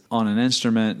is on an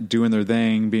instrument, doing their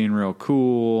thing, being real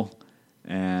cool,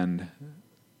 and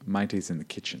Maite's in the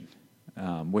kitchen,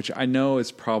 which I know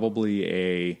is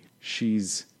probably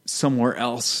she's somewhere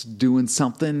else doing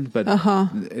something, but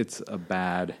it's a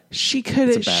bad. She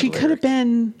could have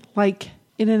been like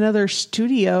in another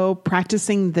studio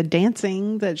practicing the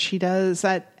dancing that she does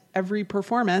at every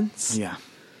performance. Yeah.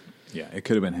 Yeah, it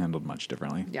could have been handled much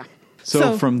differently. Yeah.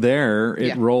 So from there,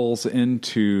 it rolls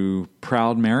into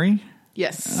Proud Mary.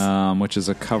 Yes. Which is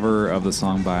a cover of the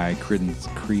song by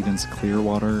Creedence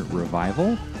Clearwater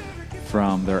Revival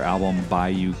from their album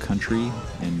Bayou Country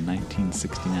in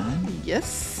 1969.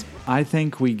 Yes. I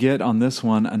think we get on this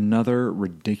one another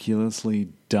ridiculously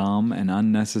dumb and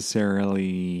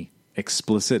unnecessarily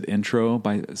explicit intro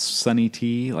by Sonny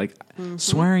T. Like,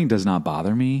 swearing does not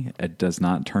bother me. It does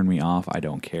not turn me off. I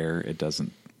don't care. It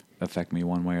doesn't affect me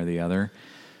one way or the other.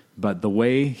 But the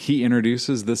way he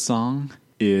introduces this song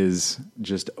is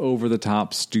just over the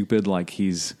top stupid, like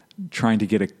he's trying to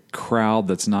get a crowd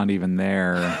that's not even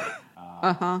there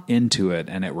into it,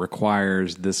 and it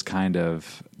requires this kind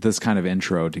of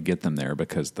intro to get them there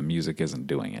because the music isn't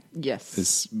doing it. Yes.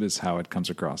 This is how it comes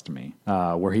across to me.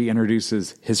 Where he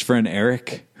introduces his friend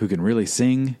Eric, who can really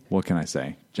sing. What can I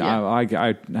say? Yeah.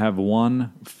 I have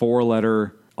one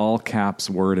 4-letter all caps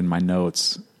word in my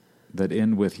notes that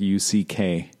end with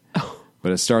UCK.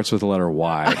 But it starts with the letter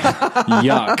Y.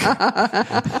 Yuck.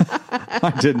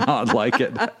 I did not like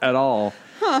it at all.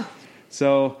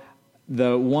 So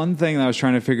the one thing that I was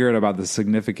trying to figure out about the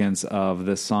significance of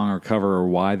this song or cover or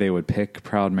why they would pick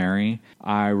Proud Mary,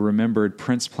 I remembered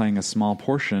Prince playing a small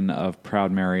portion of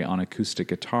Proud Mary on acoustic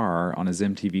guitar on his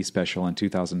MTV special in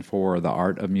 2004, The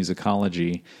Art of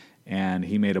Musicology. And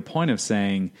he made a point of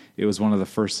saying it was one of the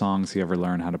first songs he ever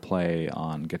learned how to play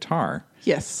on guitar.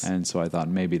 Yes. And so I thought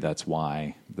maybe that's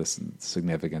why the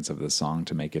significance of this song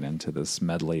to make it into this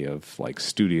medley of like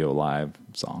studio live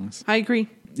songs. I agree.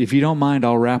 If you don't mind,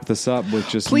 I'll wrap this up with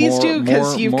just Please do,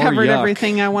 because you've covered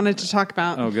everything I wanted to talk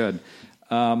about. Oh, good.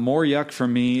 More yuck for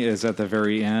me is at the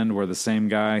very end where the same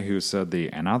guy who said the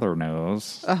 "in other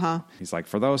news," he's like,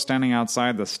 for those standing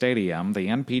outside the stadium, the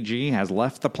NPG has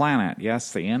left the planet.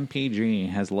 Yes, the NPG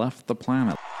has left the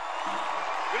planet.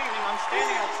 Good evening. I'm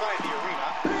standing outside the arena.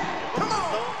 Come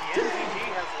on! So the NPG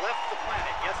has left the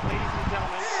planet. Yes, ladies and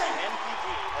gentlemen, the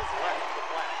NPG has left the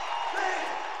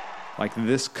planet. Like,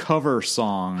 this cover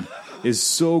song is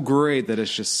so great that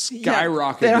it's just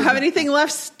skyrocketed. They don't have anything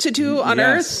left to do on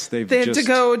Earth. They have to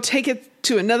go take it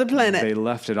to another planet. They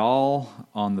left it all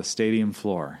on the stadium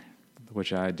floor,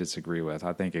 which I disagree with.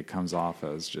 I think it comes off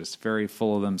as just very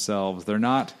full of themselves. They're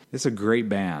not... It's a great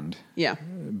band. Yeah.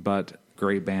 But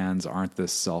great bands aren't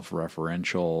this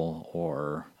self-referential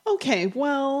or... Okay,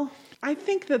 well, I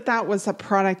think that was a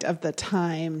product of the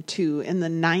time, too, in the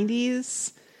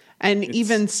 90s... And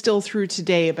even still through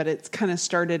today, but it's kind of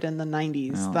started in the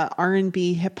 90s. Well, the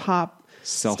R&B, hip-hop.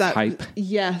 Self-hype.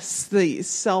 Yes, the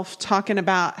self-talking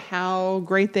about how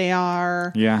great they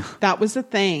are. Yeah. That was a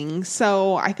thing.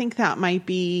 So I think that might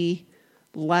be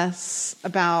less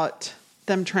about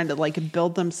them trying to like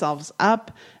build themselves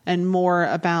up and more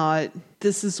about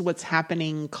this is what's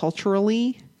happening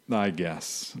culturally. I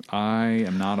guess. I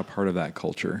am not a part of that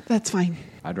culture. That's fine.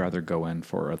 I'd rather go in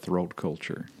for a throat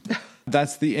culture.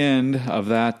 That's the end of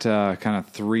that kind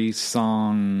of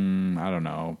 3-song, I don't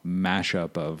know,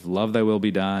 mashup of Love Thy Will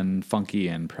Be Done, Funky,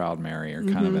 and Proud Mary are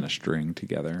kind of in a string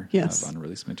together of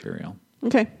unreleased material.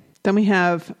 Okay. Then we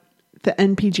have the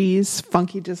NPG's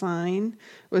Funky Design.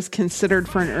 Was considered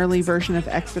for an early version of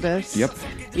Exodus. Yep.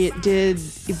 It did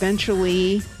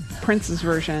eventually... Prince's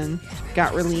version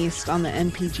got released on the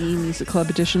NPG Music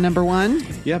Club Edition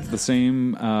 #1. Yep, the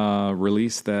same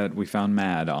release that we found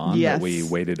Mad on, that we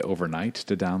waited overnight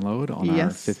to download on our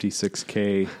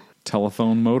 56K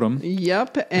telephone modem.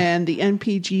 Yep, and the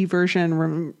NPG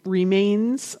version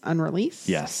remains unreleased.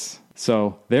 Yes.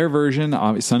 So their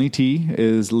version, Sonny T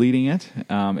is leading it.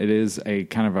 It is a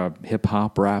kind of a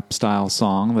hip-hop rap style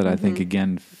song that I think,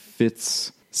 again,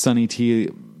 fits Sonny T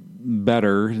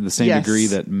better, the same degree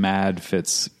that Mad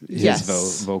fits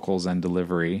his vocals and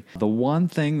delivery. The one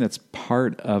thing that's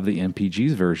part of the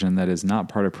NPG's version that is not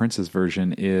part of Prince's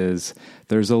version is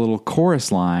there's a little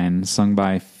chorus line sung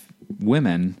by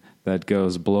women that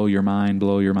goes, blow your mind,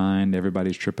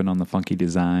 everybody's tripping on the funky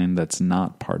design. That's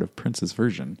not part of Prince's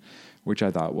version, which I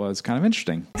thought was kind of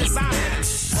interesting.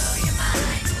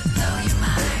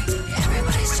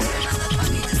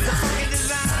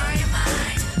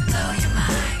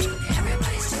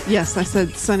 Yes, I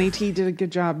said Sonny T did a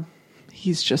good job.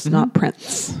 He's just not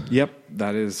Prince. Yep,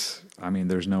 that is, I mean,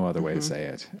 there's no other way to say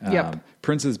it.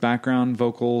 Prince's background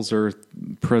vocals are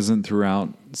present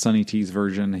throughout Sonny T's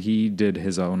version. He did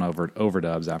his own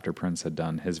overdubs after Prince had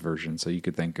done his version, so you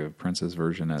could think of Prince's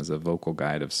version as a vocal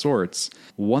guide of sorts.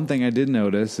 One thing I did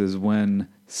notice is when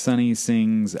Sonny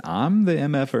sings, I'm the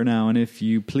MFer now, and if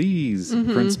you please,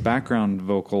 Prince's background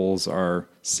vocals are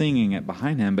singing it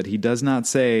behind him, but he does not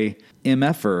say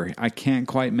MFer. I can't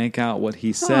quite make out what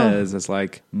he says. It's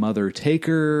like Mother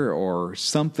Taker or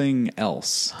something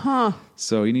else.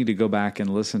 So you need to go back and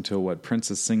listen to what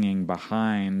Prince is singing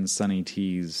behind Sonny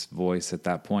T's voice at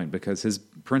that point, because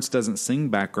Prince doesn't sing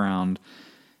background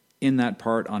in that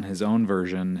part on his own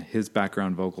version. His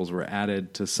background vocals were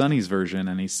added to Sonny's version,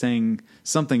 and he's saying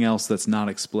something else that's not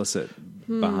explicit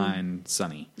behind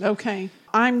Sonny. Okay.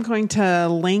 I'm going to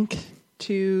link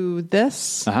to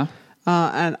this.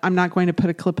 And I'm not going to put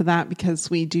a clip of that because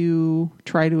we do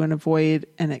try to avoid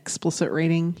an explicit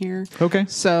rating here. Okay.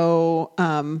 So,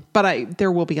 but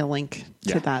there will be a link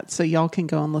to that. So y'all can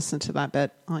go and listen to that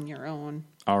bit on your own.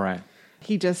 All right.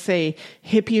 He just say,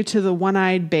 hip you to the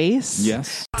one-eyed bass.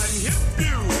 Yes. I hip you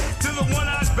to the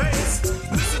one-eyed bass.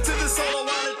 Listen to the solo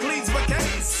while it pleads my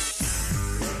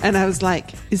case. And I was like,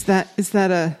 is that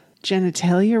a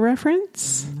genitalia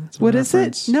reference? What is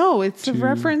it? No, it's a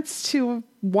reference to a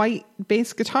white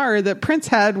bass guitar that Prince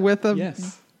had with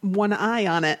one eye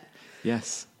on it.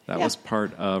 Yes. That was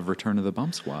part of Return of the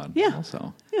Bump Squad.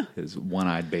 Also. His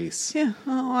one-eyed bass. Yeah.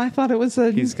 Oh, I thought it was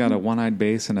He's got a one-eyed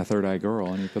bass and a third-eye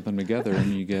girl, and you put them together,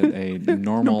 and you get a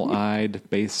normal-eyed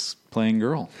bass-playing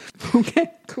girl. Okay,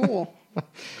 cool.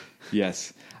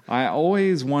 Yes. I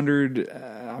always wondered,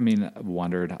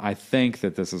 wondered. I think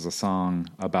that this is a song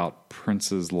about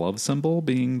Prince's love symbol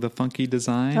being the funky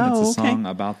design. Oh, it's a song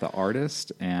about the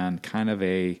artist and kind of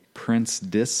a Prince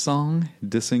diss song,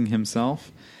 dissing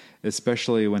himself,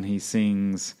 especially when he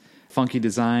sings, "Funky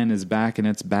design is back and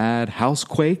it's bad.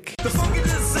 Housequake. The funky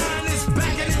design is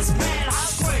back and it's bad.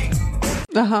 Housequake.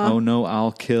 Oh no,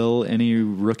 I'll kill any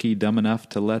rookie dumb enough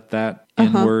to let that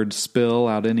N-word spill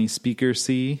out any speaker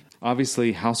see."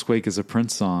 Obviously, Housequake is a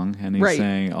Prince song, and he's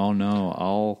saying, "Oh no,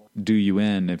 I'll do you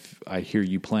in if I hear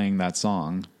you playing that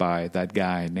song by that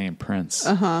guy named Prince,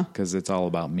 because it's all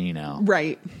about me now,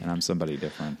 Right. and I'm somebody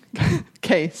different."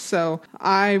 Okay, so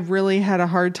I really had a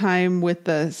hard time with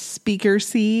the speaker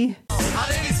C,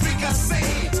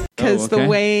 because the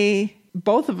way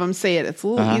both of them say it, it's a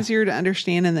little easier to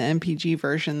understand in the MPG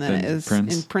version than it is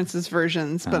in Prince's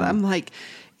versions. But I'm like,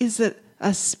 is it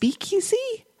a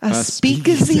speakeasy? A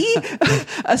speakeasy?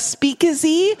 A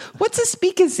speakeasy? What's a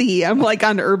speakeasy? I'm like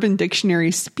on Urban Dictionary,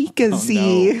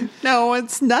 speakeasy. Oh, no,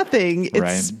 it's nothing. It's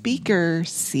Right. speaker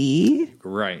C.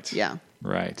 Right. Yeah.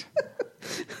 Right.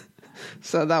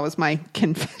 So that was my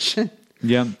confession.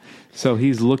 Yep. So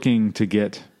he's looking to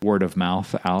get word of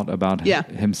mouth out about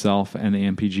himself and the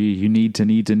MPG. You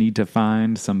need to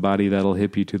find somebody that'll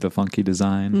hip you to the funky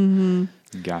design.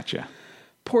 Gotcha.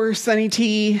 Poor Sonny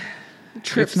T.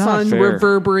 Trips not on, fair.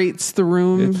 reverberates the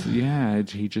room.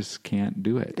 He just can't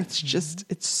do it.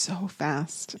 It's so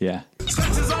fast. Yeah.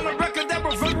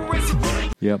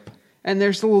 Yep. And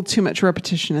there's a little too much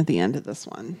repetition at the end of this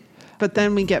one. But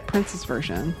then we get Prince's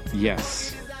version.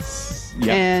 Yes.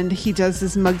 Yeah. And he does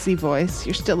his Muggsy voice.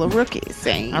 You're still a rookie,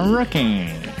 saying. A rookie.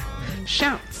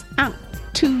 Shouts out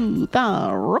to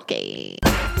the rookie.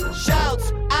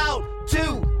 Shouts out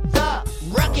to the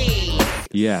rookie.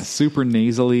 Yeah, super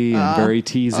nasally and very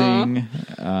teasing.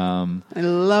 I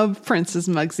love Prince's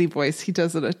Muggsy voice. He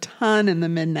does it a ton in the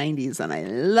mid-90s, and I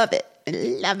love it. I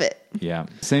love it. Yeah.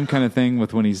 Same kind of thing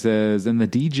with when he says, and the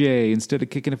DJ, instead of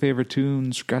kicking a favorite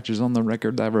tune, scratches on the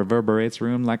record that reverberates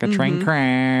room like a train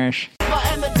crash.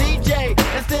 And the DJ,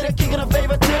 instead of kicking a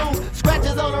favorite tune,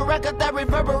 scratches on a record that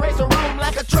reverberates a room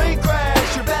like a train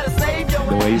crash. You better save your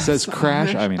The way he says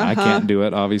crash, I mean, I can't do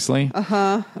it, obviously.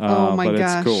 Oh my but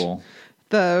gosh. It's cool.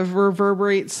 The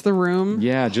reverberates the room.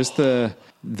 Yeah, just the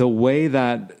way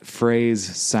that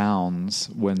phrase sounds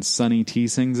when Sonny T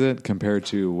sings it compared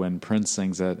to when Prince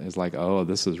sings it is like, oh,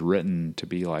 this is written to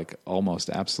be like almost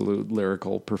absolute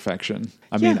lyrical perfection.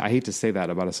 I mean, I hate to say that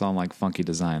about a song like Funky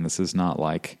Design. This is not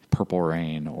like Purple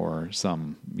Rain or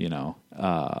some,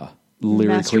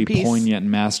 lyrically poignant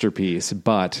masterpiece,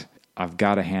 but I've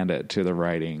got to hand it to the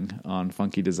writing on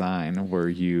Funky Design where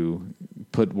you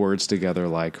put words together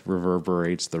like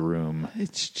reverberates the room.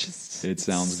 It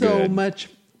sounds so good. much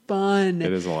fun.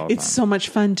 It is a lot of It's fun. so much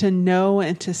fun to know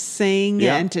and to sing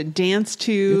and to dance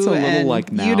to. It's a little and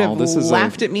like now. You'd have This is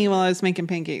laughed at me while I was making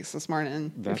pancakes this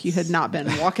morning if you had not been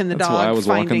walking the That's why I dog, was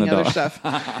finding walking the other dog.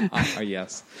 stuff.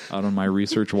 Yes, out on my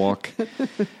research walk.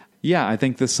 Yeah, I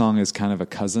think this song is kind of a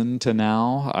cousin to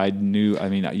Now.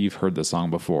 You've heard the song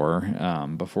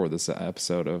before this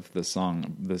episode of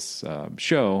this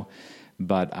show,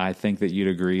 but I think that you'd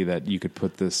agree that you could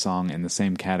put this song in the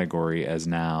same category as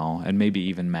Now and maybe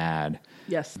even Mad.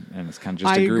 Yes. And it's kind of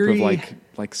just a group of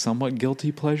like somewhat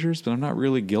guilty pleasures, but I'm not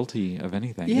really guilty of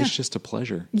anything. Yeah. It's just a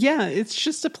pleasure. Yeah, it's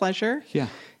just a pleasure. Yeah.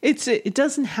 It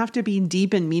doesn't have to be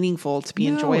deep and meaningful to be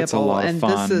enjoyable. It's a lot of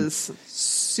fun. This is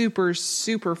super,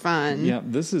 super fun. Yeah,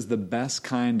 this is the best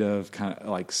kind of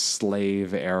like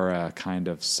slave era kind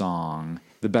of song.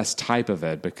 The best type of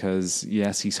it because,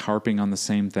 yes, he's harping on the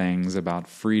same things about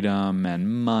freedom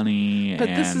and money but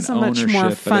and this is a ownership, much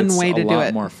more fun but it's way to a do lot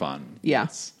it. more fun. Yeah.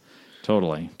 Yes.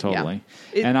 Totally.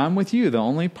 Yeah. And I'm with you. The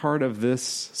only part of this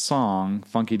song,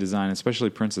 Funky Design, especially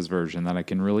Prince's version, that I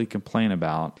can really complain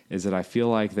about is that I feel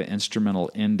like the instrumental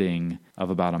ending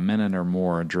of about a minute or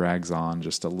more drags on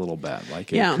just a little bit.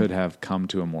 Like it could have come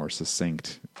to a more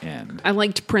succinct end. I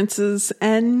liked Prince's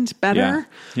end better.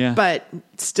 Yeah. But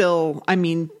still,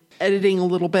 editing a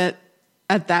little bit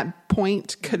at that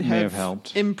point could have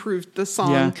helped. Improved the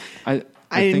song. Yeah.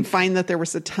 I didn't find that there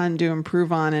was a ton to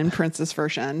improve on in Prince's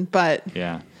version, but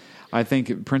yeah, I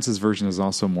think Prince's version is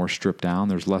also more stripped down.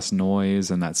 There's less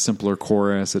noise and that simpler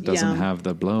chorus. It doesn't have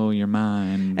the blow your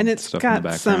mind and it's stuff in the got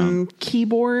background. some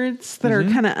keyboards that are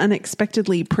kind of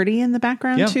unexpectedly pretty in the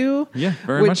background too. Yeah,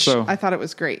 very which much so. I thought it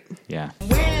was great. Yeah. When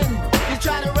you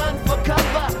try to run for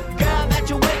cover, girl that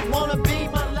you with wanna be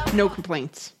my love. No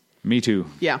complaints. Me too.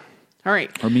 Yeah. All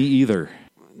right. Or me either.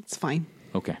 It's fine.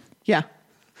 Okay. Yeah.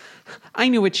 I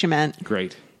knew what you meant.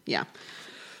 Great. Yeah.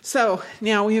 So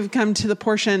now we have come to the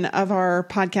portion of our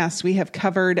podcast. We have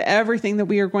covered everything that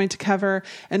we are going to cover,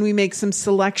 and we make some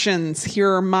selections.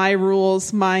 Here are my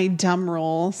rules, my dumb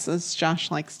rules, as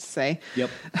Josh likes to say. Yep.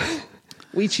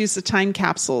 We choose a time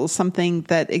capsule, something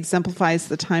that exemplifies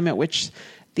the time at which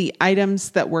the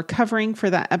items that we're covering for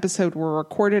that episode were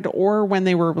recorded or when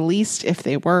they were released, if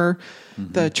they were.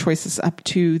 Mm-hmm. The choice is up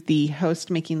to the host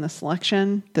making the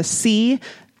selection. The C,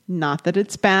 not that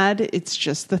it's bad, it's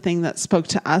just the thing that spoke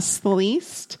to us the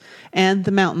least. And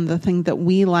the mountain, the thing that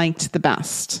we liked the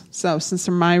best. So since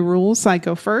they're my rules, I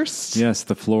go first. Yes,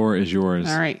 the floor is yours.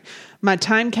 All right. My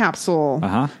time capsule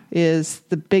is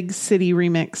the Big City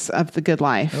remix of The Good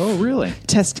Life. Oh, really?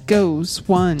 Test goes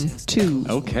 1, 2.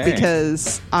 Okay.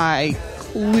 Because I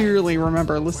clearly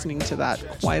remember listening to that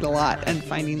quite a lot and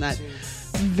finding that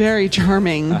very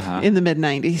charming in the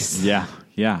mid-90s. Yeah.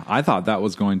 Yeah, I thought that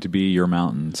was going to be your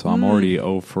mountain, so I'm already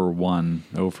 0 for 1.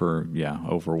 0 for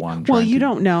 1. Well, you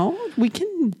don't know. We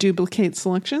can duplicate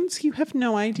selections. You have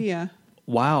no idea.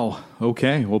 Wow.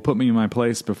 Okay. Well, put me in my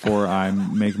place before I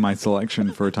make my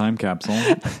selection for a time capsule.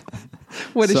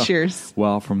 What is yours?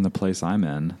 Well, from the place I'm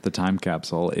in, the time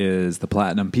capsule is the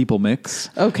Platinum People Mix.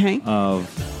 Okay.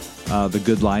 Of The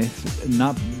Good Life.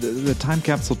 Not the time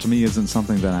capsule to me isn't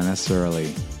something that I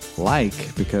necessarily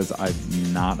like because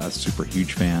I'm not a super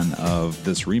huge fan of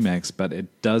this remix, but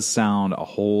it does sound a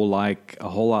whole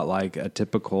lot like a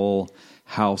typical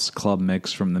house club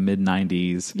mix from the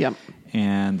mid-90s. Yep.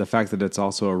 And the fact that it's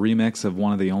also a remix of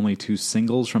one of the only 2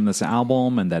 singles from this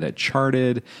album and that it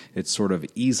charted, it's sort of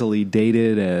easily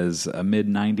dated as a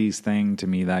mid-90s thing. To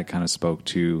me, that kind of spoke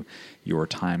to your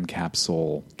time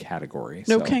capsule category.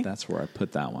 So that's where I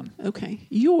put that one. Okay.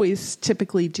 You always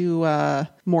typically do a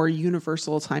more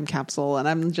universal time capsule, and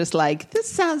I'm just like, this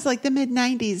sounds like the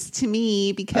mid-90s to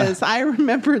me because I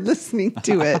remember listening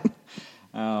to it.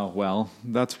 Oh, well,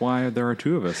 that's why there are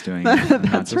 2 of us doing it,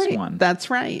 not just one. That's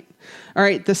right. All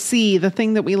right, the C, the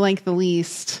thing that we like the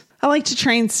least. I like to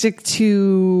try and stick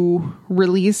to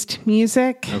released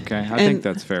music. Okay, I think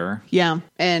that's fair. Yeah,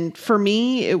 and for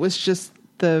me, it was just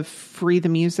the Free the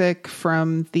Music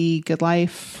from the Good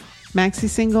Life maxi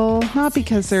single. Not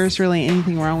because there's really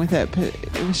anything wrong with it, but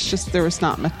it was just, there was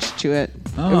not much to it.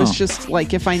 Oh. It was just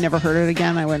like, if I never heard it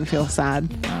again, I wouldn't feel sad.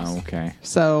 Oh, okay.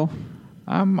 So...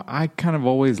 I kind of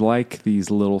always like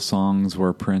these little songs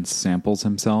where Prince samples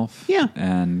himself. Yeah.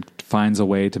 And finds a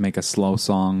way to make a slow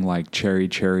song like Cherry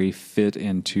Cherry fit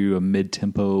into a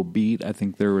mid-tempo beat. I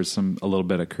think there was a little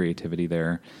bit of creativity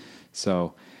there.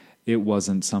 So it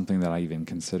wasn't something that I even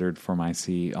considered for my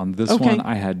C. On this one,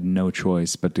 I had no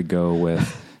choice but to go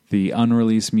with the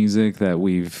unreleased music that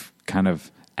we've kind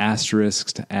of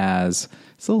asterisked as...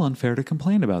 It's a little unfair to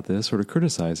complain about this or to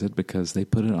criticize it because they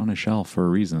put it on a shelf for a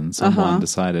reason. Someone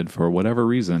decided for whatever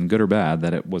reason, good or bad,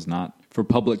 that it was not for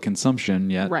public consumption,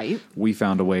 yet we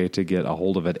found a way to get a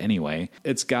hold of it anyway.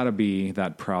 It's got to be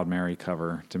that Proud Mary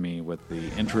cover to me with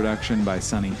the introduction by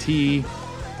Sonny T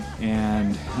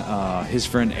and his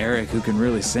friend Eric, who can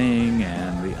really sing,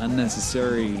 and the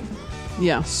unnecessary...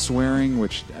 swearing,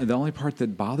 which the only part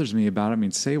that bothers me about it, I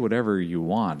mean, say whatever you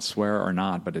want, swear or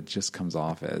not, but it just comes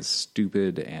off as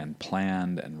stupid and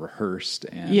planned and rehearsed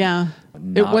and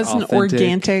it wasn't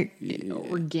authentic.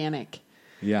 organic.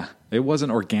 Yeah, it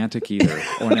wasn't organic either.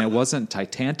 And it wasn't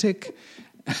Titanic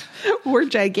or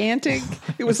gigantic.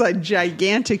 It was a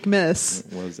gigantic miss.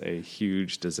 It was a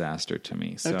huge disaster to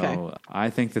me. So I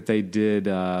think that they did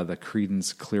the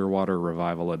Creedence Clearwater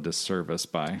Revival a disservice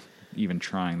by even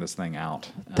trying this thing out.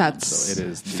 That's so it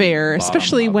is fair,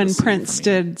 especially when Prince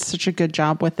did such a good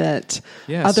job with it.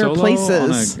 Yeah, other solo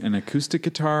places, on an acoustic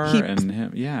guitar,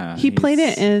 he played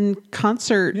it in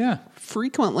concert.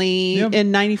 Frequently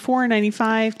in 94,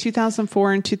 95,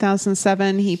 2004, and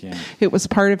 2007. It was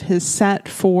part of his set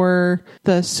for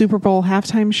the Super Bowl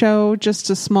halftime show, just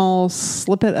a small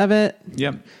snippet of it.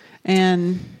 Yep.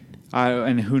 And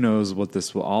who knows what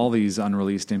this will, all these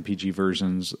unreleased MPG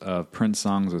versions of Prince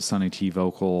songs with Sonny T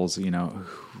vocals, you know,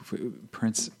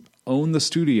 Prince owned the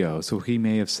studio. So he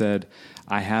may have said,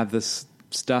 I have this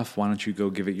stuff. Why don't you go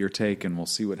give it your take and we'll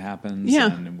see what happens.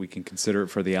 Yeah. And we can consider it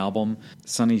for the album.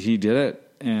 Sonny T did it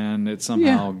and it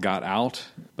somehow got out,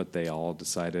 but they all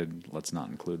decided let's not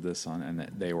include this on,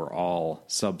 and they were all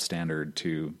substandard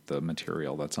to the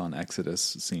material that's on Exodus.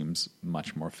 Seems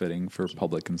much more fitting for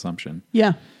public consumption.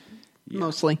 Yeah.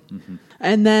 Mostly. Mm-hmm.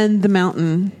 And then the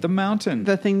mountain. The mountain.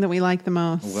 The thing that we like the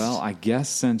most. Well, I guess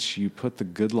since you put the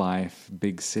Good Life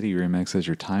Big City remix as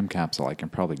your time capsule, I can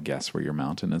probably guess where your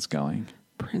mountain is going.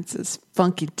 Prince's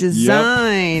funky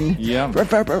design. Yep.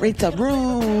 Reverberate the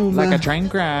room. Like a train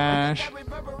crash.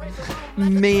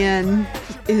 man,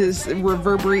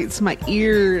 reverberates my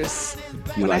ears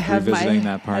You when like I have my revisiting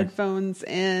that part? headphones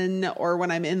in, or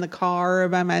when I'm in the car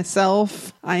by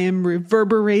myself. I am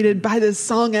reverberated by this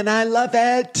song, and I love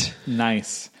it.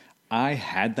 Nice. I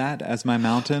had that as my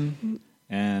mountain,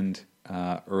 and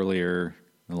earlier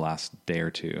in the last day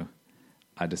or two,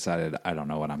 I decided I don't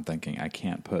know what I'm thinking. I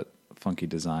can't put Funky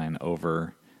Design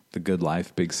over the Good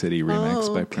Life Big City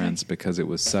remix by Prince because it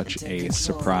was such a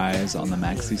surprise on the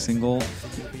maxi single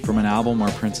from an album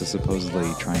where Prince is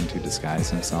supposedly trying to disguise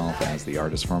himself as the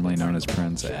artist formerly known as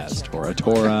Prince, as Tora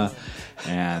Tora,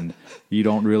 and you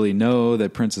don't really know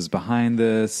that Prince is behind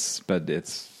this, but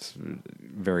it's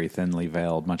very thinly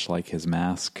veiled, much like his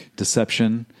mask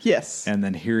deception. Yes. And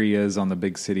then here he is on the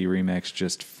Big City remix,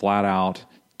 just flat out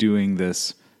doing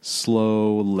this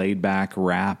slow, laid back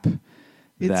rap.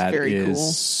 That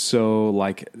is so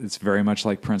like, it's very much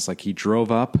like Prince. Like he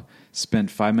drove up, spent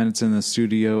 5 minutes in the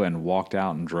studio and walked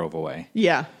out and drove away.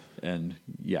 Yeah. And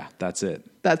yeah, that's it.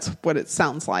 That's what it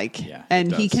sounds like. Yeah,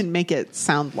 and he can make it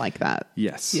sound like that.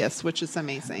 Yes. Yes, which is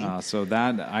amazing. So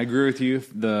that, I agree with you.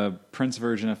 The Prince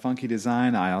version of Funky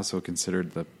Design, I also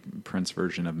considered the Prince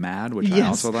version of Mad, which I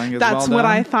also think is that's well what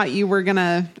done. I thought you were going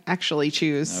to actually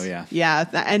choose. Oh, yeah. Yeah.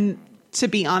 And to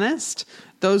be honest,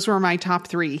 those were my top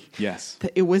three. Yes.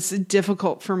 It was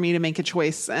difficult for me to make a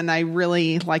choice. And I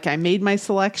really, I made my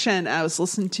selection. I was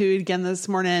listening to it again this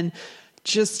morning,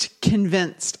 just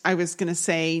convinced I was going to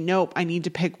say, nope, I need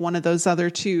to pick one of those other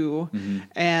two. Mm-hmm.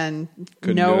 And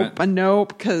nope,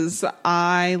 because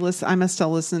I must have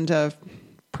listened to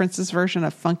Prince's version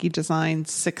of Funky Design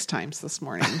 6 times this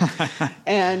morning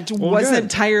and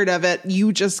wasn't tired of it.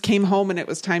 You just came home and it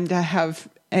was time to have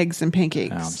eggs and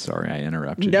pancakes. Oh, I'm sorry, I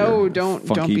interrupted. No, your don't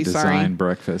Funky be Design sorry.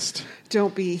 Breakfast.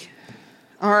 Don't be.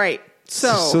 All right.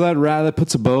 So that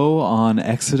puts a bow on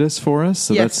Exodus for us.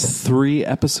 So yes. That's 3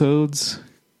 episodes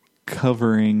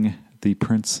covering the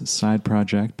Prince side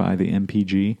project by the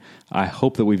MPG. I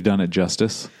hope that we've done it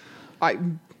justice. I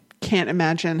can't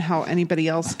imagine how anybody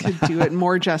else could do it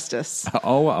more justice.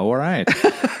 Oh, all right.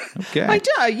 Okay. Not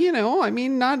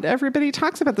everybody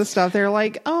talks about this stuff. They're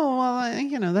like, oh,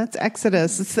 well, that's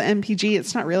Exodus. It's the MPG.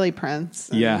 It's not really Prince.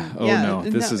 Yeah. No.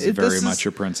 This is very much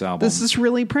a Prince album. This is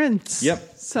really Prince.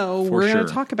 Yep. So we're going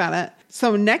to talk about it.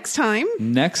 So next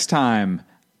time,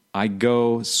 I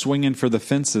go swinging for the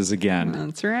fences again.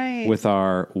 That's right. With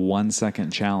our 1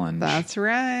 second challenge. That's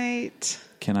right.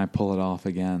 Can I pull it off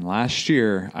again? Last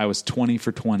year, I was 20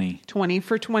 for 20. 20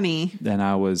 for 20. And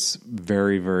I was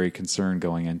very, very concerned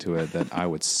going into it that I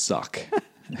would suck.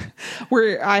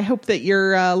 I hope that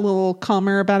you're a little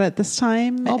calmer about it this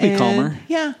time. I'll be calmer.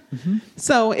 Yeah. Mm-hmm.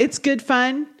 So it's good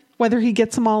fun, whether he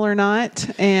gets them all or not.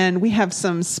 And we have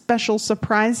some special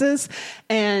surprises.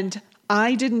 And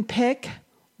I didn't pick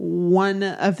one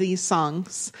of these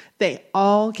songs. They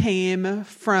all came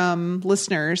from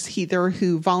listeners, either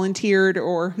who volunteered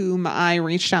or whom I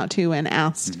reached out to and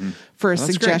asked for a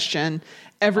suggestion. Great.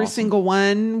 Every single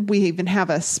one. We even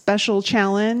have a special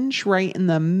challenge right in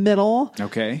the middle.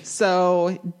 Okay.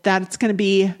 So that's going to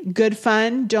be good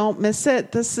fun. Don't miss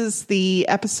it. This is the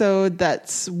episode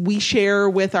we share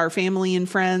with our family and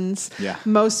friends. Yeah.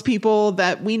 Most people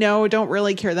that we know don't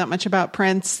really care that much about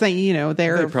Prince. They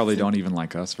probably don't even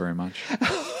like us very much.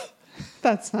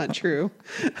 That's not true.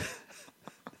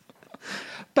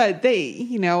 But they,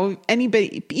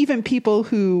 anybody, even people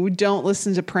who don't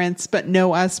listen to Prince but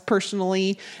know us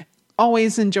personally,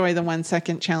 always enjoy the 1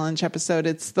 second challenge episode.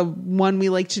 It's the one we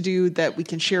like to do that we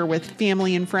can share with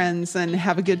family and friends and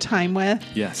have a good time with.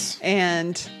 Yes.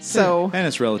 And so... And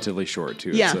it's relatively short,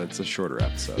 too. Yeah. It's a shorter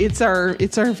episode. It's our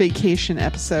vacation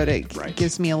episode. It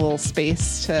gives me a little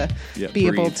space to be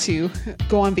able to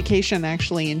go on vacation,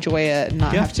 actually enjoy it, and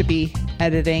not have to be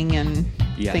editing and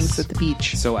things at the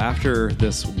beach. So after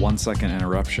this 1 second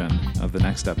interruption of the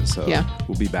next episode,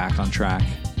 we'll be back on track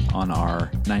on our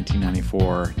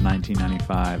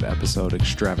 1994-1995 episode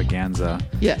extravaganza.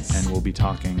 Yes. And we'll be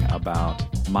talking about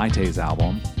Maite's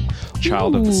album,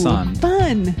 Child of the Sun.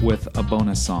 Fun. With a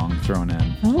bonus song thrown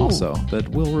in also that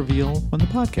we'll reveal when the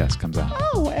podcast comes out.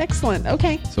 Oh, excellent.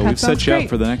 Okay. So we've set you up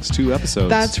for the next 2 episodes.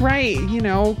 That's right.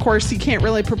 Of course, you can't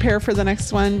really prepare for the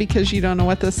next one because you don't know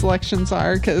what the selections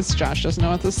are, because Josh doesn't know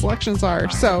what the selections are.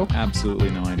 So absolutely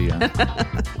no idea.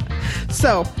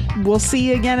 So we'll see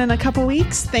you again in a couple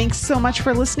weeks. Thanks so much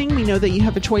for listening. We know that you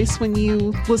have a choice when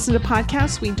you listen to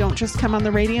podcasts. We don't just come on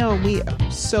the radio, and we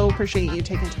so appreciate you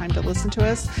taking time to listen to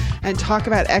us and talk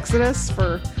about Exodus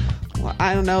for,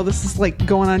 I don't know, this is like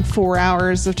going on 4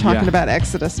 hours of talking about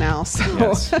Exodus now.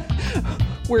 So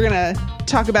we're going to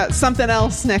talk about something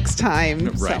else next time.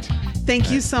 Right. So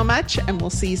thank you so much, and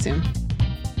we'll see you soon.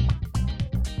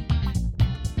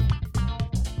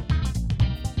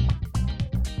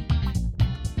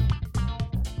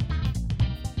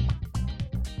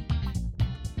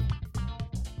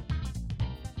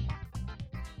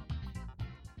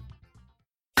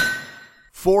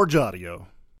 Forge Audio.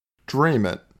 Dream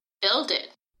it. Build it.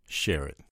 Share it.